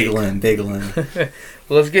this big week. Big limb. Well,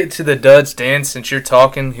 let's get to the duds, Dan. Since you're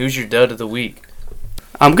talking, who's your dud of the week?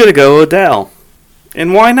 I'm going to go Odell.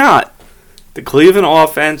 And why not? The Cleveland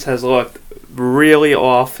offense has looked really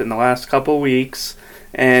off in the last couple weeks,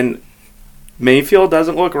 and Mayfield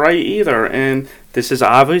doesn't look right either. And this is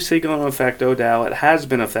obviously going to affect Odell. It has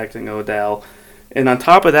been affecting Odell. And on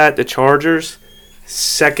top of that, the Chargers,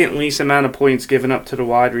 second least amount of points given up to the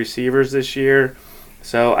wide receivers this year.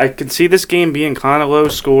 So I can see this game being kind of low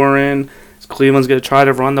scoring. Cleveland's going to try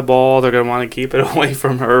to run the ball. They're going to want to keep it away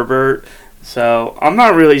from Herbert. So I'm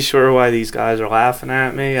not really sure why these guys are laughing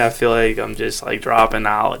at me. I feel like I'm just like dropping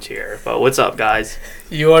knowledge here. But what's up, guys?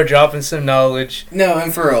 You are dropping some knowledge. No,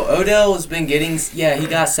 and for real, Odell has been getting, he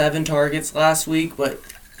got 7 targets last week, but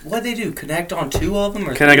what'd they do? Connect on 2 of them?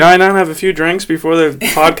 Or Can 3? a guy not have a few drinks before the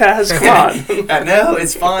podcast? Come on. No,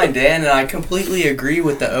 it's fine, Dan, and I completely agree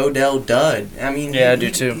with the Odell dud. I mean, Yeah, I do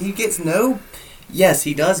too. He gets yes,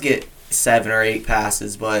 he does get 7 or 8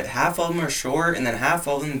 passes, but half of them are short, and then half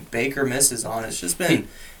of them Baker misses on. It's just been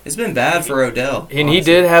bad for Odell. And he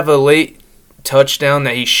did have a late touchdown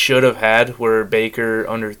that he should have had, where Baker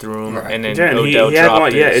underthrew him, Right. and then Yeah, and Odell he had dropped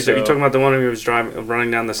one. it. Yeah, so you're talking about the one where he was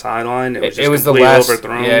running down the sideline. It was just it was the completely last.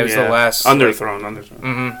 overthrown. Yeah, it was the last. Underthrown.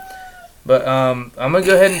 Mm-hmm. But I'm gonna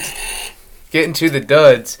go ahead and get into the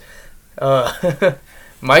duds.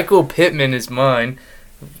 Michael Pittman is mine.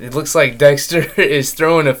 It looks like Dexter is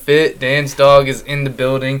throwing a fit. Dan's dog is in the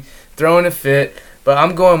building throwing a fit. But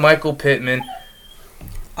I'm going Michael Pittman.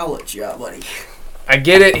 I'll let you out, buddy. I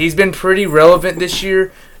get it. He's been pretty relevant this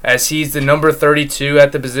year, as he's the number 32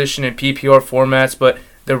 at the position in PPR formats. But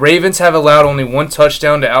the Ravens have allowed only 1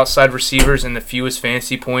 touchdown to outside receivers and the fewest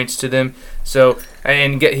fantasy points to them. So,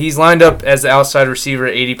 he's lined up as the outside receiver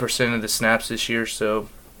 80% of the snaps this year. So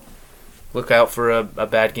look out for a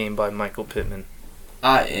bad game by Michael Pittman.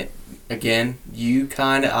 I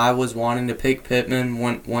was wanting to pick Pittman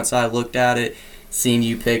once I looked at it, seen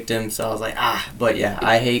you picked him, so I was like, but yeah,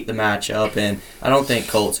 I hate the matchup, and I don't think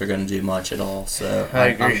Colts are going to do much at all, so I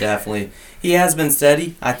agree. I'm definitely, he has been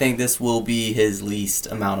steady. I think this will be his least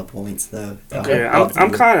amount of points, though. Okay,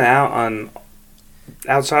 I'm kind of out on,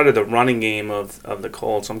 outside of the running game of the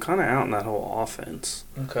Colts, I'm kind of out on that whole offense.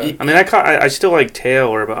 Okay. I mean, I still like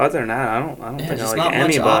Taylor, but other than that, I don't think I just like not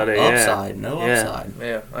anybody. much upside, upside.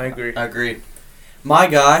 Yeah, I agree. I agree. My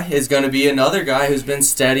guy is going to be another guy who's been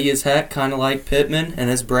steady as heck, kind of like Pittman,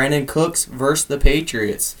 and it's Brandon Cooks versus the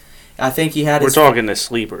Patriots. I think he had We're talking the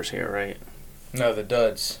sleepers here, right? No, the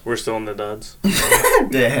duds. We're still in the duds.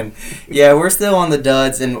 Dan. Yeah, we're still on the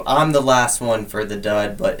duds, and I'm the last one for the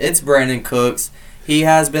dud, but it's Brandon Cooks. He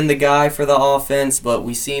has been the guy for the offense, but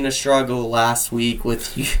we seen a struggle last week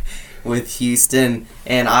with Houston,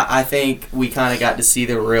 and I think we kind of got to see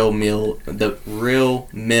the real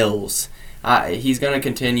Mills. He's going to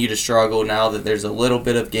continue to struggle now that there's a little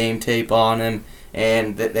bit of game tape on him,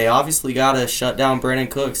 and that they obviously got to shut down Brandon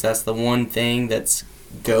Cooks. That's the one thing that's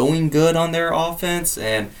going good on their offense,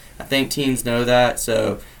 and I think teams know that.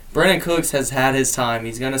 So Brandon Cooks has had his time.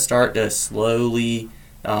 He's going to start to slowly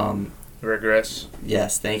regress.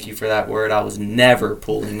 Yes, thank you for that word. I was never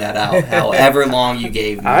pulling that out, however long you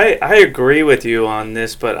gave me. I agree with you on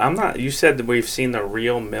this, but I'm not. You said that we've seen the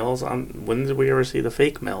real Mills. When did we ever see the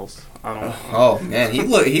fake Mills? I don't know. Oh man, he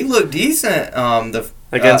looked decent.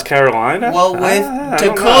 Against Carolina. Well,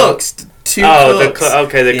 to Cooks. The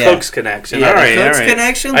Cooks. Cooks connection. Yeah, all right, the Cooks all right.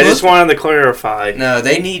 connection. I just wanted to clarify. No,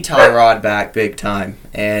 they need Tyrod back big time,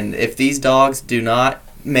 and if these dogs do not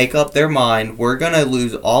make up their mind, we're going to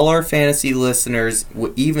lose all our fantasy listeners,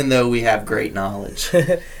 even though we have great knowledge.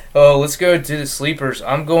 Oh, let's go to the sleepers.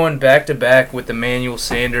 I'm going back-to-back with Emmanuel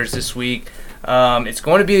Sanders this week. It's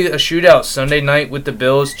going to be a shootout Sunday night with the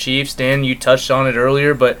Bills, Chiefs. Dan, you touched on it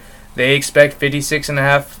earlier, but they expect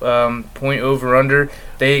 56.5 point over-under.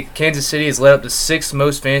 Kansas City has led up the 6th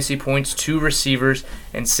most fantasy points to receivers,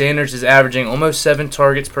 and Sanders is averaging almost 7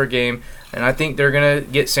 targets per game. And I think they're going to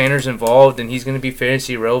get Sanders involved, and he's going to be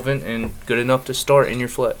fantasy relevant and good enough to start in your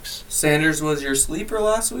flex. Sanders was your sleeper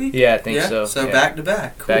last week? Yeah, I think so. So yeah.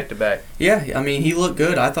 back-to-back. Cool. Back-to-back. Yeah, I mean, he looked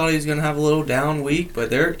good. I thought he was going to have a little down week, but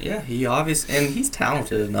he obviously, and he's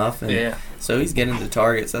talented enough. And yeah. So he's getting the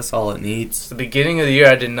targets. That's all it needs. The beginning of the year,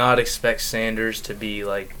 I did not expect Sanders to be,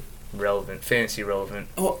 like, relevant, fantasy relevant.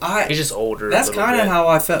 Well, He's just older. That's kind of how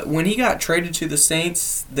I felt when he got traded to the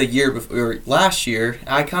Saints the year before, or last year.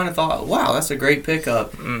 I kind of thought, wow, that's a great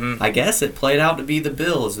pickup. Mm-hmm. I guess it played out to be the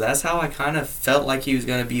Bills. That's how I kind of felt like he was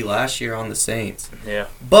going to be last year on the Saints. Yeah.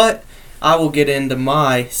 But I will get into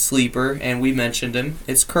my sleeper, and we mentioned him.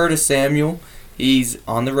 It's Curtis Samuel. He's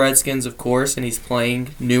on the Redskins, of course, and he's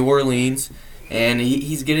playing New Orleans. And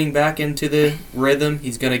he's getting back into the rhythm.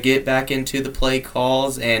 He's going to get back into the play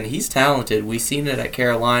calls, and he's talented. We've seen it at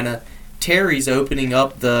Carolina. Terry's opening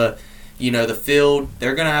up the field.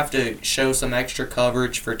 They're going to have to show some extra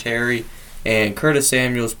coverage for Terry, and Curtis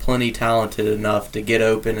Samuel's plenty talented enough to get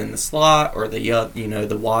open in the slot or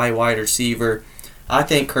the wide receiver. I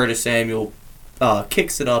think Curtis Samuel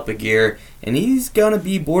kicks it up a gear, and he's going to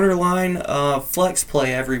be borderline flex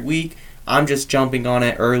play every week. I'm just jumping on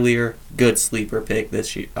it earlier. Good sleeper pick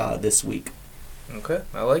this week. Okay,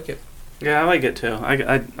 I like it. Yeah, I like it too.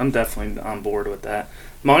 I'm definitely on board with that.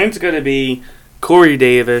 Mine's going to be Corey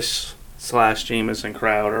Davis / Jamison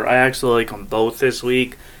Crowder. I actually like them both this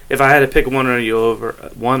week. If I had to pick one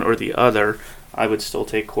or the other, I would still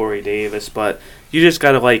take Corey Davis. But you just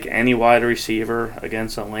got to like any wide receiver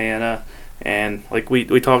against Atlanta. And like we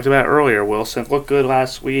talked about earlier, Wilson looked good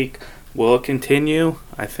last week. Will it continue?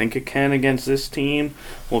 I think it can against this team.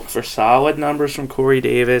 Look for solid numbers from Corey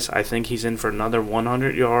Davis. I think he's in for another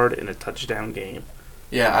 100-yard and a touchdown game.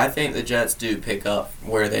 Yeah, I think the Jets do pick up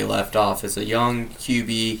where they left off. It's a young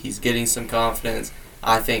QB. He's getting some confidence.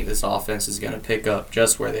 I think this offense is going to pick up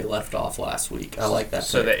just where they left off last week. I like that.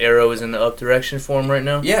 So the arrow is in the up direction for him right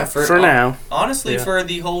now? Yeah, for now. Honestly, for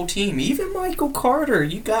the whole team. Even Michael Carter,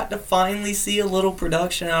 you got to finally see a little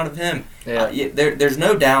production out of him. Yeah. There's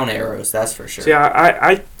no down arrows, that's for sure. See,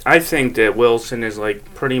 I think that Wilson is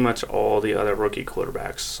like pretty much all the other rookie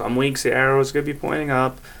quarterbacks. Some weeks the arrow is going to be pointing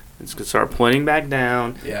up. It's going to start pointing back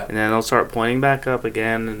down. Yeah. And then it'll start pointing back up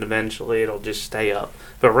again, and eventually it'll just stay up.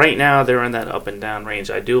 But right now, they're in that up and down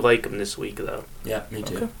range. I do like them this week, though. Yeah, me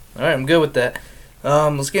too. Okay. All right, I'm good with that.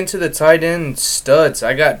 Let's get into the tight end studs.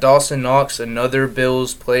 I got Dawson Knox, another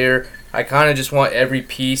Bills player. I kind of just want every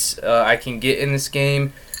piece I can get in this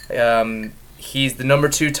game. He's the number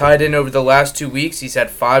 2 tight end over the last 2 weeks. He's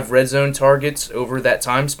had 5 red zone targets over that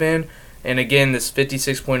time span. And again, this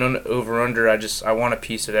 56-point over-under, I want a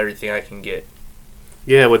piece of everything I can get.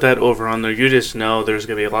 Yeah, with that over-under, you just know there's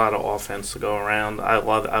going to be a lot of offense to go around. I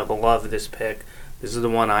love this pick. This is the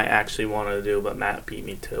one I actually wanted to do, but Matt beat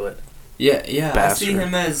me to it. Yeah, Bastard. I see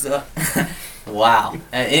him as wow.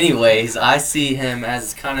 Anyways, I see him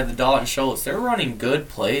as kind of the Dalton Schultz. They're running good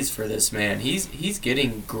plays for this man. He's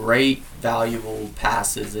getting great, valuable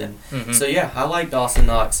passes, and so yeah, I like Dawson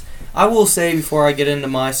Knox. I will say before I get into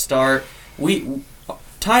my start,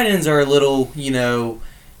 tight ends are a little,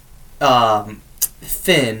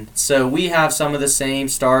 thin. So we have some of the same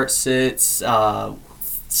start sits,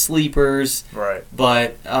 sleepers, right?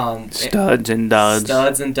 But studs and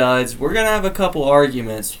duds. We're gonna have a couple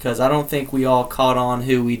arguments because I don't think we all caught on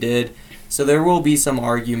who we did. So there will be some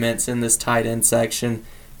arguments in this tight end section.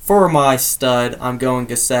 For my stud, I'm going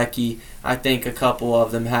Gesicki. I think a couple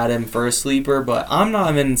of them had him for a sleeper, but I'm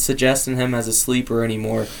not even suggesting him as a sleeper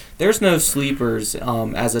anymore. There's no sleepers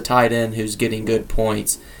as a tight end who's getting good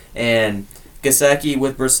points. And Gesicki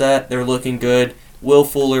with Brissett, they're looking good. Will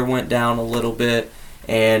Fuller went down a little bit,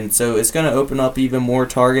 and so it's going to open up even more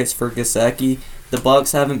targets for Gesicki. The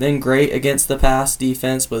Bucs haven't been great against the pass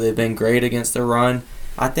defense, but they've been great against the run.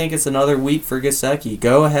 I think it's another week for Gesicki.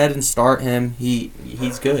 Go ahead and start him.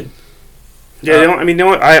 He's good. Yeah,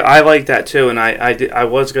 I like that too, and I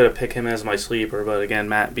was gonna pick him as my sleeper, but again,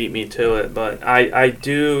 Matt beat me to it. But I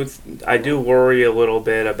do worry a little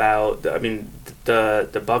bit about. I mean, the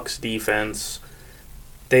Bucs defense.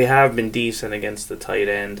 They have been decent against the tight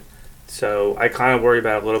end, so I kind of worry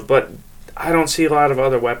about it a little. But I don't see a lot of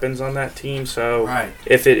other weapons on that team, so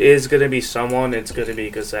if it is going to be someone, it's going to be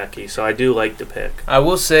Gesicki. So I do like the pick. I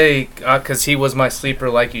will say, because he was my sleeper,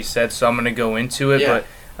 like you said, so I'm going to go into it. Yeah.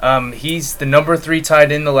 But he's the number 3 tight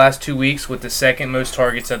end the last 2 weeks with the second most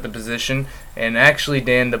targets at the position. And actually,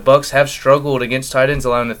 Dan, the Bucs have struggled against tight ends,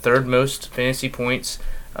 allowing the 3rd most fantasy points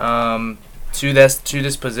to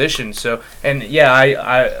this position. So, and yeah,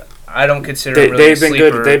 I don't consider him really a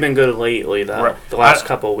sleeper. They've been good lately, though. Right. The last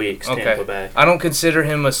couple of weeks, Tampa Bay. I don't consider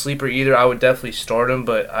him a sleeper either. I would definitely start him,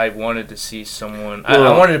 but I wanted to see someone.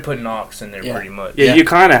 I wanted to put Knox in there pretty much. Yeah, you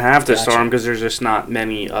kind of have to start him because there's just not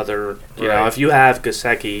many other. You know, if you have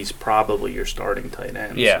Gesicki, he's probably your starting tight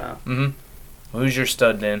end. Yeah. So. Mm-hmm. Who's your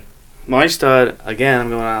stud then? My stud, again, I'm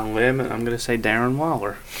going out on a limb, and I'm going to say Darren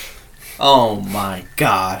Waller. Oh my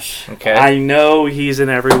gosh. Okay. I know he's an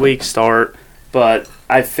every week start, but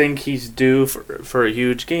I think he's due for a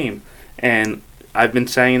huge game. And I've been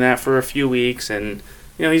saying that for a few weeks, and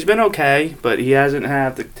he's been okay, but he hasn't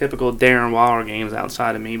had the typical Darren Waller games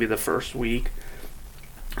outside of maybe the first week.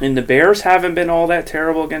 And the Bears haven't been all that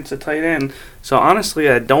terrible against the tight end. So honestly,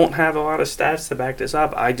 I don't have a lot of stats to back this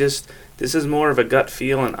up. This is more of a gut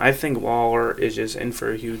feel, and I think Waller is just in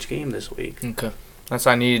for a huge game this week. Okay.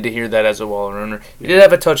 I needed to hear that as a Waller owner. He did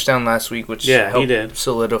have a touchdown last week, which helped he did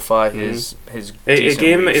solidify his it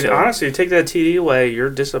gave him, honestly, take that TD away, you're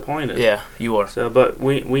disappointed. Yeah, you are. So, but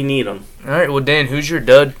we need him. All right, well, Dan, who's your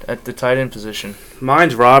dud at the tight end position?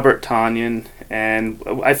 Mine's Robert Tonyan, and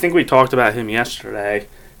I think we talked about him yesterday.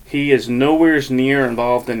 He is nowhere near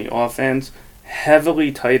involved in the offense.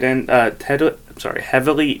 Heavily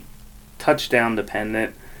touchdown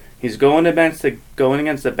dependent. He's going against the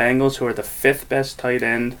Bengals, who are the fifth best tight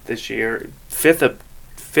end this year. Fifth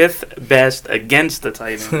best against the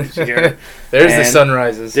tight end this year. There's the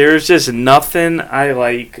sunrises. There's just nothing I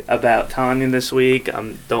like about Tonyan this week.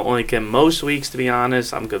 I don't like him most weeks, to be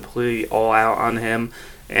honest. I'm completely all out on him.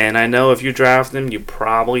 And I know if you draft him, you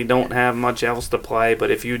probably don't have much else to play.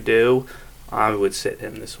 But if you do, I would sit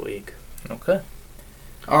him this week. Okay.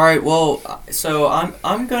 All right. Well, so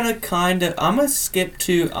I'm gonna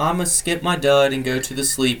skip my dud and go to the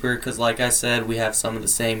sleeper because, like I said, we have some of the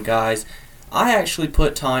same guys. I actually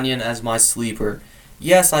put Tonyan as my sleeper.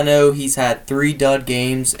 Yes, I know he's had 3 dud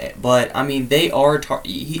games, but I mean they are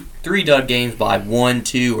 3 dud games by 1,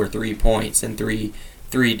 2, or 3 points in three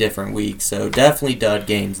different weeks. So definitely dud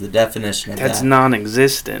games, the definition of that. That's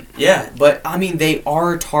non-existent. Yeah, but I mean they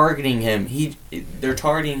are targeting him. They're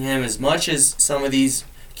targeting him as much as some of these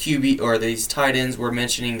QB or these tight ends were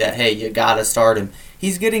mentioning that, hey, you gotta start him.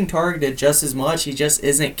 He's getting targeted just as much. He just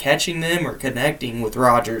isn't catching them or connecting with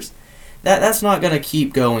Rodgers. That's not gonna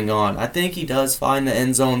keep going on. I think he does find the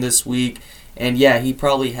end zone this week, and yeah, he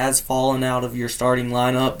probably has fallen out of your starting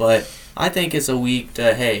lineup, but I think it's a week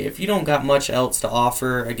to, hey, if you don't got much else to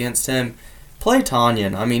offer against him, play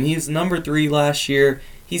Tonyan. I mean, he's number 3 last year.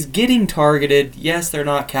 He's getting targeted. Yes, they're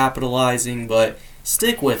not capitalizing, but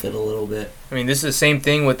stick with it a little bit. I mean, this is the same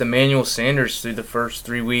thing with Emmanuel Sanders through the first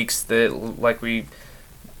 3 weeks that, like we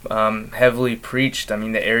heavily preached. I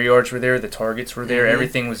mean, the air yards were there, the targets were there,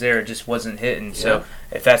 everything was there. It just wasn't hitting. Yeah. So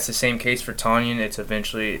if that's the same case for Tonyan, it's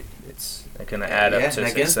going to add up to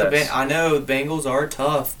success. I know the Bengals are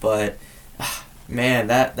tough, but man,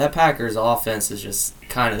 that Packers offense is just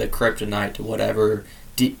kind of the kryptonite to whatever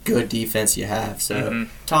good defense you have. So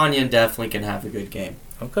Tonyan definitely can have a good game.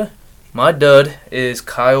 Okay. My dud is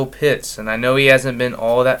Kyle Pitts, and I know he hasn't been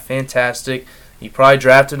all that fantastic. You probably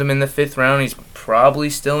drafted him in the 5th round. He's probably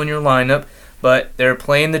still in your lineup, but they're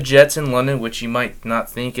playing the Jets in London, which you might not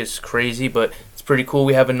think is crazy, but it's pretty cool.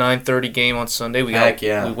 We have a 9:30 game on Sunday. We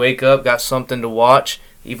wake up, got something to watch.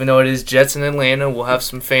 Even though it is Jets in Atlanta, we'll have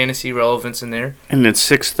some fantasy relevance in there. And it's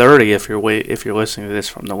 6:30 if you're listening to this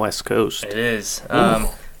from the West Coast. It is.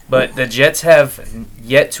 But the Jets have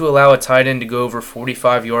yet to allow a tight end to go over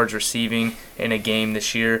 45 yards receiving in a game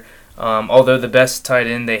this year. Although the best tight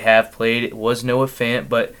end they have played it was Noah Fant,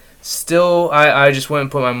 but still, I just went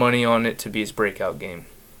and put my money on it to be his breakout game.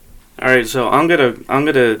 All right, so I'm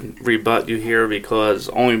gonna rebut you here because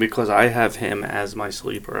I have him as my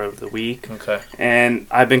sleeper of the week. Okay. And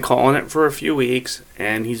I've been calling it for a few weeks,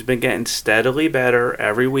 and he's been getting steadily better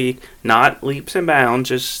every week, not leaps and bounds,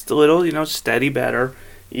 just a little, steady better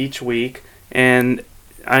each week. And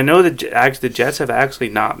I know the Jets have actually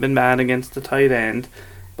not been bad against the tight end,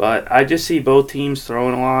 but I just see both teams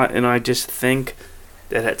throwing a lot, and I just think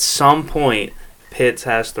that at some point Pitts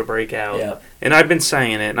has to break out. Yeah. And I've been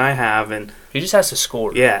saying it, and I have, and he just has to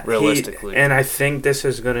score. Yeah, realistically. And I think this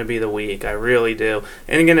is going to be the week. I really do.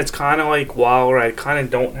 And again, it's kind of like Waller. I kind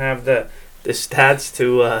of don't have the stats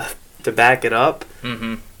to back it up.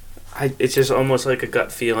 Mm-hmm. It's just almost like a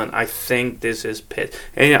gut feeling. I think this is Pitts.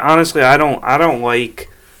 And honestly, I don't like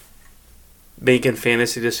making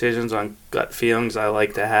fantasy decisions on gut feelings. I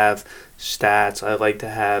like to have stats. I like to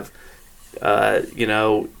have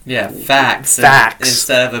facts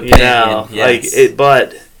instead of opinion. Yes.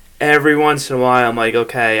 But every once in a while I'm like,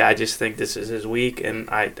 okay, I just think this is his week, and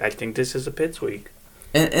I think this is a Pitts week.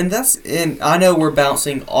 And I know we're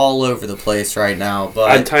bouncing all over the place right now,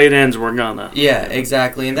 but at tight ends we're gonna. Yeah,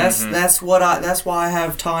 exactly, and that's why I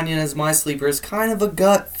have Tonyan as my sleeper. It's kind of a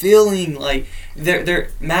gut feeling, like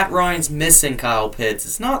Matt Ryan's missing Kyle Pitts.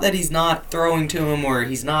 It's not that he's not throwing to him or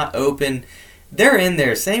he's not open. They're in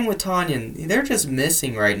there. Same with Tonyan. They're just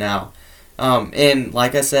missing right now. And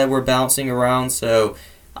like I said, we're bouncing around. So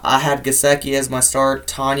I had Gesicki as my start,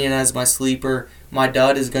 Tonyan as my sleeper. My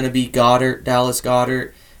dud is going to be Dallas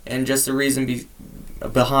Goedert. And just the reason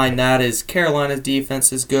behind that is Carolina's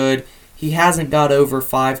defense is good. He hasn't got over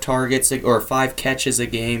 5 targets or 5 catches a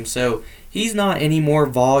game, so he's not any more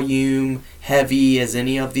volume heavy as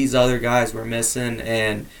any of these other guys we're missing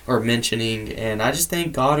or mentioning. And I just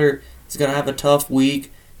think Goddard is going to have a tough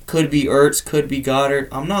week. Could be Ertz, could be Goddard.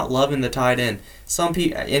 I'm not loving the tight end. Some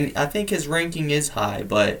people, and I think his ranking is high,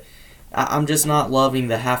 but I'm just not loving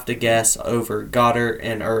the have to guess over Goddard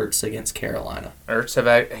and Ertz against Carolina.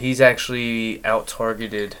 Ertz he's actually out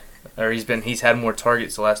targeted, or he's had more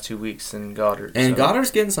targets the last 2 weeks than Goddard. And so.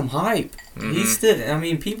 Goddard's getting some hype. Mm-hmm. He's still. I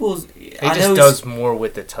mean, He just does more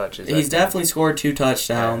with the touches. He's definitely scored 2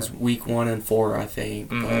 touchdowns week 1 and 4, I think.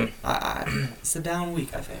 Mm-hmm. But it's a down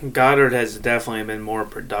week, I think. Goddard has definitely been more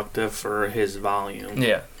productive for his volume.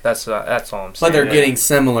 Yeah, that's all I'm saying. But they're getting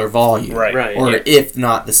similar volume. Right. Or if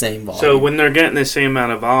not the same volume. So when they're getting the same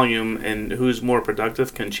amount of volume, and who's more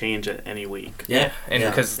productive can change at any week. Yeah. And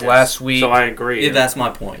because last week... So I agree. Yeah, that's my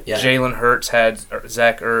point. Yeah. Jalen Hurts had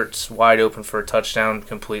Zach Ertz wide open for a touchdown,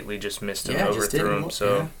 completely just missed him, overthrew him.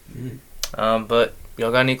 So, but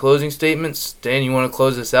y'all got any closing statements? Dan, you want to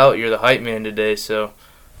close this out? You're the hype man today, so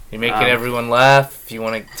you're making everyone laugh. If you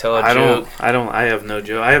want to tell a joke, I have no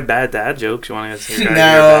joke. I have bad dad jokes. You want to say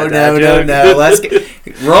No. Let's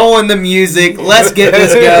get rolling the music. Let's get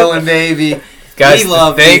this going, baby. Guys,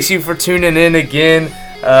 thanks you for tuning in again.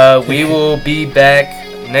 We will be back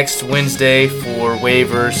next Wednesday for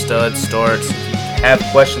waivers, studs, starts. Have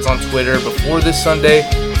questions on Twitter before this Sunday,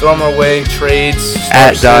 throw them our way. Trades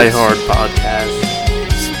at Die Hard Podcast.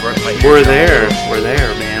 We're there,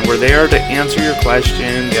 man. We're there to answer your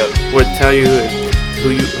questions. Yep. We'll tell you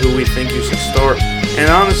who we think you should start. And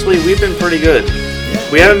honestly, we've been pretty good.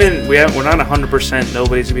 Yeah. We're not 100%.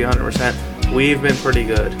 Nobody's gonna be 100%. We've been pretty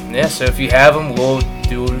good. Yeah. So if you have them, we'll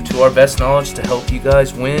do to our best knowledge to help you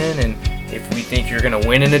guys win. And if we think you're gonna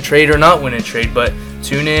win in a trade or not win in a trade, but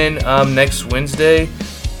tune in next Wednesday.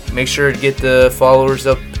 Make sure to get the followers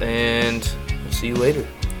up, and we'll see you later.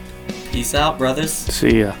 Peace out, brothers.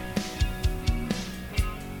 See ya.